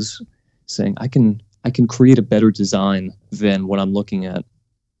do it, was saying I can create a better design than what I'm looking at.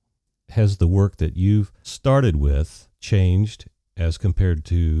 Has the work that you've started with changed as compared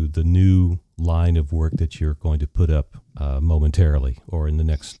to the new line of work that you're going to put up momentarily or in the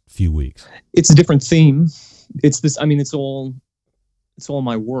next few weeks? It's a different theme. It's this. I mean, it's all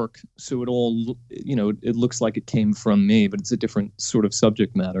my work, so it all, you know, it looks like it came from me, but it's a different sort of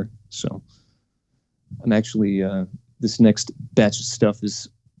subject matter. So I'm actually this next batch of stuff is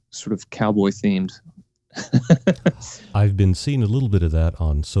sort of cowboy themed. I've been seeing a little bit of that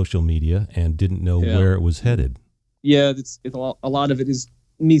on social media and didn't know where it was headed. Yeah, a lot of it is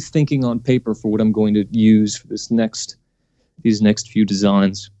me thinking on paper for what I'm going to use for these next few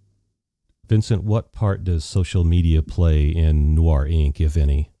designs. Vincent, what part does social media play in Noir Ink., if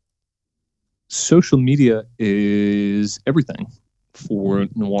any? Social media is everything for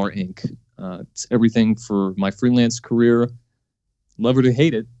Noir Ink. It's everything for my freelance career. Love it or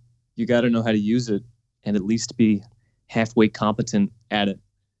hate it, you got to know how to use it and at least be halfway competent at it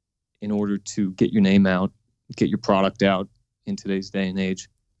in order to get your name out, get your product out in today's day and age.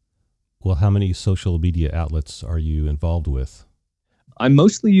 Well, how many social media outlets are you involved with? I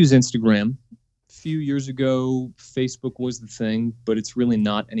mostly use Instagram. A few years ago, Facebook was the thing, but it's really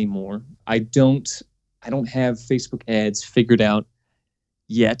not anymore. I don't have Facebook ads figured out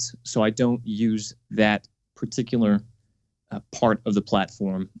yet, so I don't use that particular part of the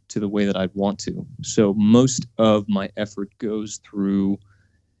platform to the way that I'd want to. So most of my effort goes through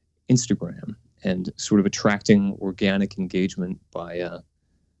Instagram and sort of attracting organic engagement by,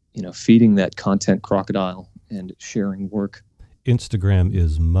 feeding that content crocodile and sharing work. Instagram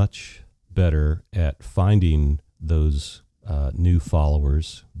is much better at finding those new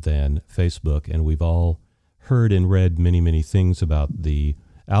followers than Facebook, and we've all heard and read many, many things about the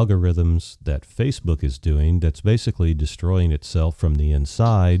algorithms that Facebook is doing that's basically destroying itself from the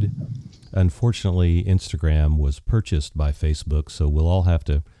inside. Unfortunately, Instagram was purchased by Facebook, so we'll all have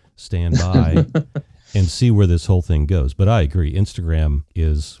to stand by and see where this whole thing goes. But I agree, Instagram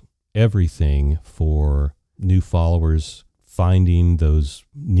is everything for new followers, finding those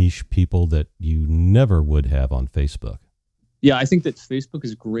niche people that you never would have on Facebook. Yeah, I think that Facebook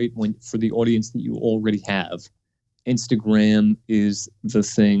is great for the audience that you already have. Instagram is the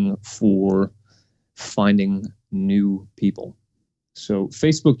thing for finding new people. So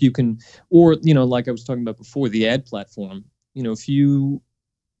Facebook, you can, or, like I was talking about before, the ad platform, if you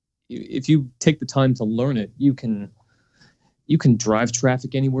take the time to learn it, you can drive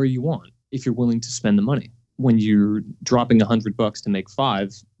traffic anywhere you want if you're willing to spend the money. When you're dropping $100 to make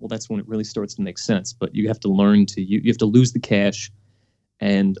 $5, well, that's when it really starts to make sense. But you have to learn you have to lose the cash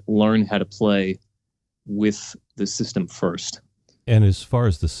and learn how to play with the system first. And as far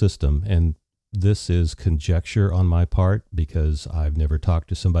as the system, and this is conjecture on my part because I've never talked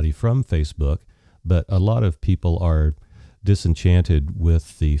to somebody from Facebook, but a lot of people are disenchanted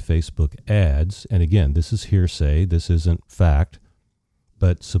with the Facebook ads. And again, this is hearsay, this isn't fact,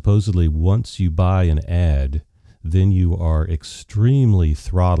 but supposedly once you buy an ad, then you are extremely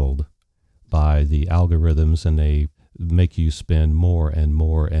throttled by the algorithms, and they make you spend more and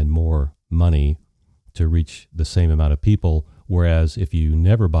more and more money to reach the same amount of people. Whereas if you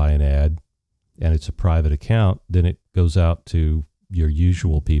never buy an ad and it's a private account, then it goes out to your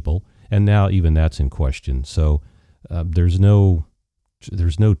usual people. And now even that's in question. So there's no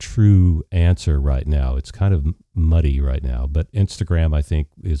true answer right now. It's kind of muddy right now, but Instagram, I think,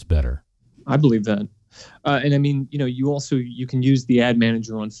 is better. I believe that. And I mean, you can use the ad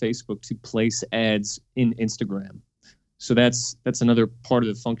manager on Facebook to place ads in Instagram. So that's another part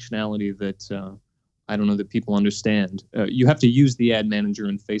of the functionality that I don't know that people understand. You have to use the ad manager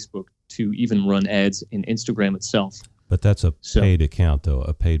in Facebook to even run ads in Instagram itself. But that's a paid account, though,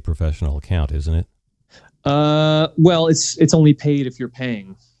 a paid professional account, isn't it? Well, it's only paid if you're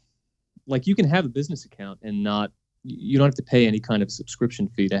paying. Like, you can have a business account and you don't have to pay any kind of subscription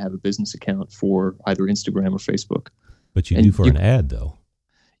fee to have a business account for either Instagram or Facebook. But you do for an ad, though.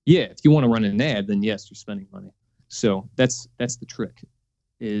 Yeah, if you want to run an ad, then yes, you're spending money. So that's the trick.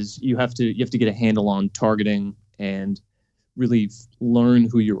 Is you have to get a handle on targeting and really learn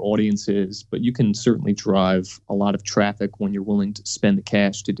who your audience is. But you can certainly drive a lot of traffic when you're willing to spend the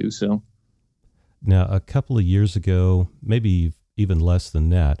cash to do so. Now, a couple of years ago, maybe even less than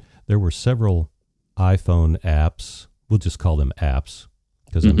that, there were several iPhone apps. We'll just call them apps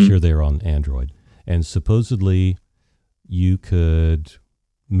because I'm sure they're on Android. And supposedly you could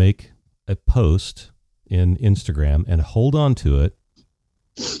make a post in Instagram and hold on to it,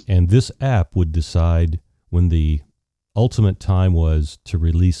 and this app would decide when the ultimate time was to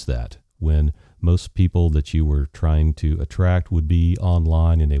release that, when most people that you were trying to attract would be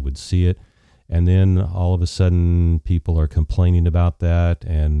online and they would see it. And then all of a sudden people are complaining about that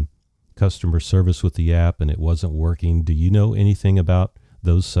and customer service with the app, and it wasn't working. Do you know anything about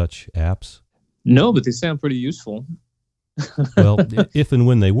those such apps? No, but they sound pretty useful. Well, if and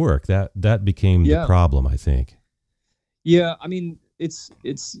when they work, that became the problem, I think. Yeah, I mean, it's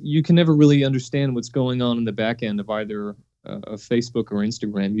you can never really understand what's going on in the back end of either of Facebook or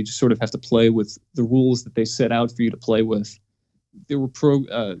Instagram. You just sort of have to play with the rules that they set out for you to play with. There were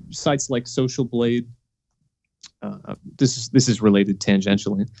sites like Social Blade. This is related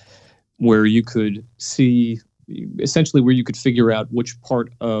tangentially, where you could see essentially where you could figure out which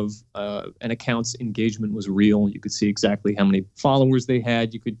part of an account's engagement was real. You could see exactly how many followers they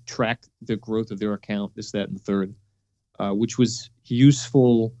had. You could track the growth of their account, this, that, and the third, which was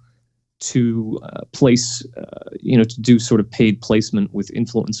useful to place, to do sort of paid placement with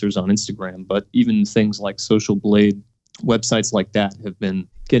influencers on Instagram. But even things like Social Blade, websites like that have been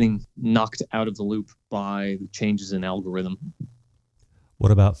getting knocked out of the loop by the changes in algorithm.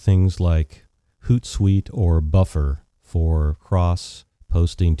 What about things like Hootsuite or Buffer for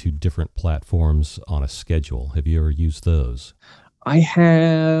cross-posting to different platforms on a schedule? Have you ever used those? I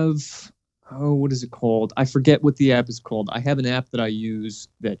have. Oh, what is it called? I forget what the app is called. I have an app that I use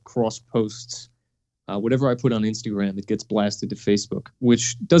that cross-posts whatever I put on Instagram. It gets blasted to Facebook,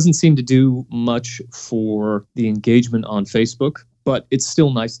 which doesn't seem to do much for the engagement on Facebook, but it's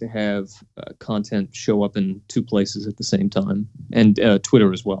still nice to have content show up in two places at the same time, and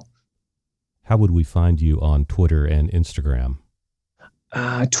Twitter as well. How would we find you on Twitter and Instagram?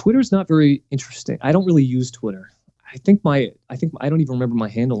 Twitter's not very interesting. I don't really use Twitter. I think I don't even remember my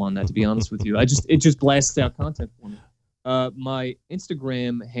handle on that, to be honest with you. It just blasts out content for me. My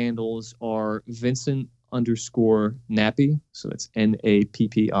Instagram handles are Vincent_Nappi. So that's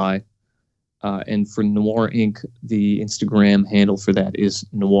NAPPI. And for Noir Inc., the Instagram handle for that is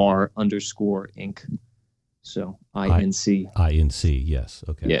Noir_Inc. So INC. INC, yes.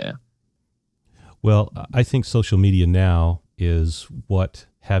 Okay. Yeah. Well, I think social media now is what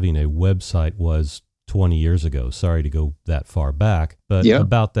having a website was 20 years ago. Sorry to go that far back, but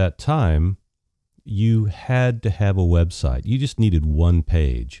about that time, you had to have a website. You just needed one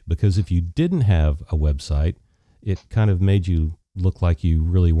page, because if you didn't have a website, it kind of made you look like you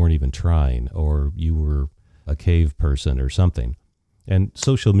really weren't even trying, or you were a cave person or something. And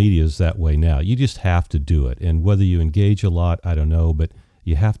social media is that way now. You just have to do it. And whether you engage a lot, I don't know, but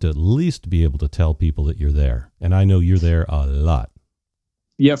you have to at least be able to tell people that you're there. And I know you're there a lot.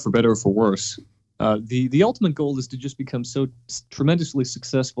 Yeah, for better or for worse. The ultimate goal is to just become so tremendously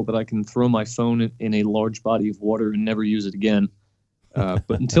successful that I can throw my phone in a large body of water and never use it again.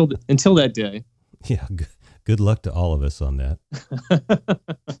 But until that day. Yeah, good luck to all of us on that.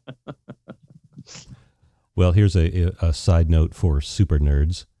 Well, here's a side note for super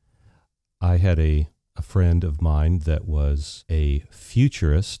nerds. I had a friend of mine that was a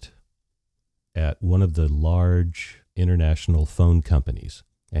futurist at one of the large international phone companies.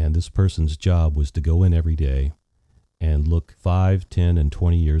 And this person's job was to go in every day and look 5, 10, and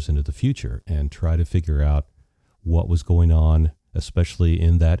 20 years into the future and try to figure out what was going on, especially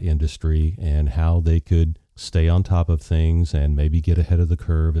in that industry, and how they could stay on top of things and maybe get ahead of the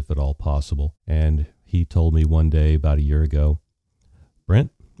curve if at all possible. And he told me one day about a year ago,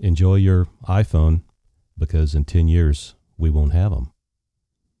 Brent, enjoy your iPhone, because in 10 years we won't have them.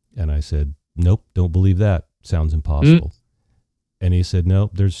 And I said, nope, don't believe that. Sounds impossible. And he said,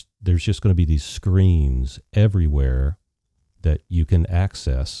 no, there's just going to be these screens everywhere that you can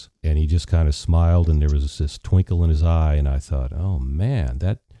access. And he just kind of smiled, and there was this twinkle in his eye. And I thought, oh man,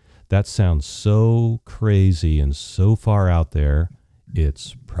 that sounds so crazy and so far out there.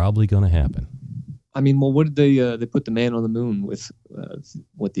 It's probably going to happen. I mean, well, what did they put the man on the moon with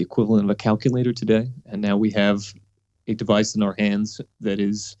what the equivalent of a calculator today? And now we have a device in our hands that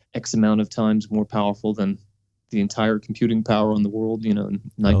is X amount of times more powerful than the entire computing power in the world, in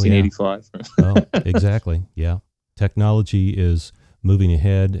 1985. Oh, exactly. Yeah. Technology is moving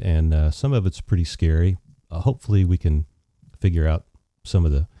ahead, and some of it's pretty scary. Hopefully we can figure out some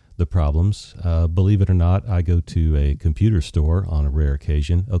of the problems. Believe it or not, I go to a computer store on a rare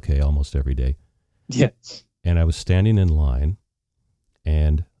occasion. Okay, almost every day. Yeah. And I was standing in line,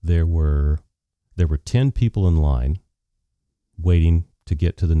 and there were 10 people in line waiting to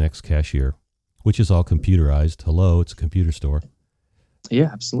get to the next cashier, which is all computerized. Hello, it's a computer store. Yeah,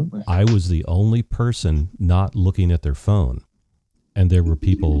 absolutely. I was the only person not looking at their phone. And there were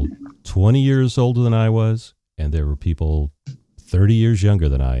people 20 years older than I was, and there were people 30 years younger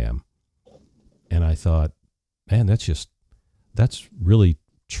than I am. And I thought, man, that's really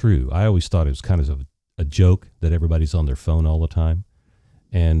true. I always thought it was kind of a joke that everybody's on their phone all the time.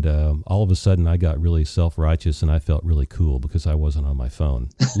 And all of a sudden, I got really self-righteous, and I felt really cool because I wasn't on my phone.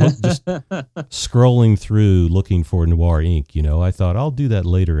 Just scrolling through, looking for Noir Ink. I thought, I'll do that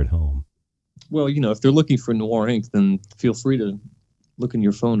later at home. Well, if they're looking for Noir Ink, then feel free to look in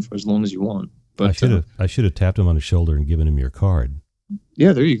your phone for as long as you want. But I should have tapped him on the shoulder and given him your card.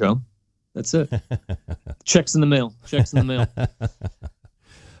 Yeah, there you go. That's it. Checks in the mail. Checks in the mail.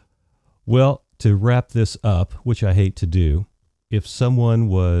 Well, to wrap this up, which I hate to do, if someone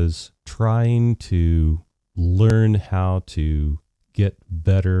was trying to learn how to get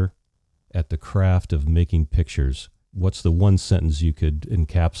better at the craft of making pictures, what's the one sentence you could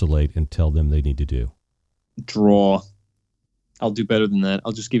encapsulate and tell them they need to do? Draw. I'll do better than that.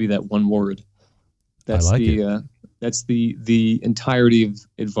 I'll just give you that one word. That's that's the entirety of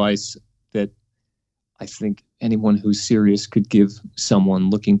advice that I think anyone who's serious could give someone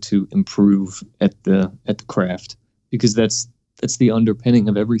looking to improve at the craft, because that's the underpinning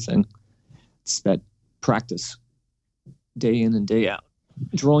of everything. It's that practice, day in and day out.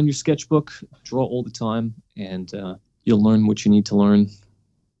 Draw in your sketchbook, draw all the time, and you'll learn what you need to learn.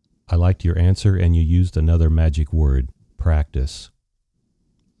 I liked your answer, and you used another magic word, practice.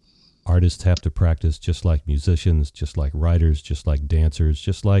 Artists have to practice just like musicians, just like writers, just like dancers,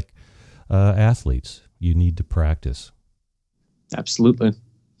 just like athletes. You need to practice. Absolutely.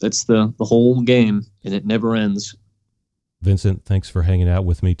 That's the whole game, and it never ends. Vincent, thanks for hanging out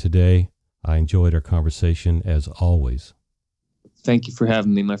with me today. I enjoyed our conversation as always. Thank you for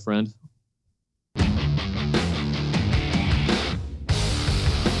having me, my friend.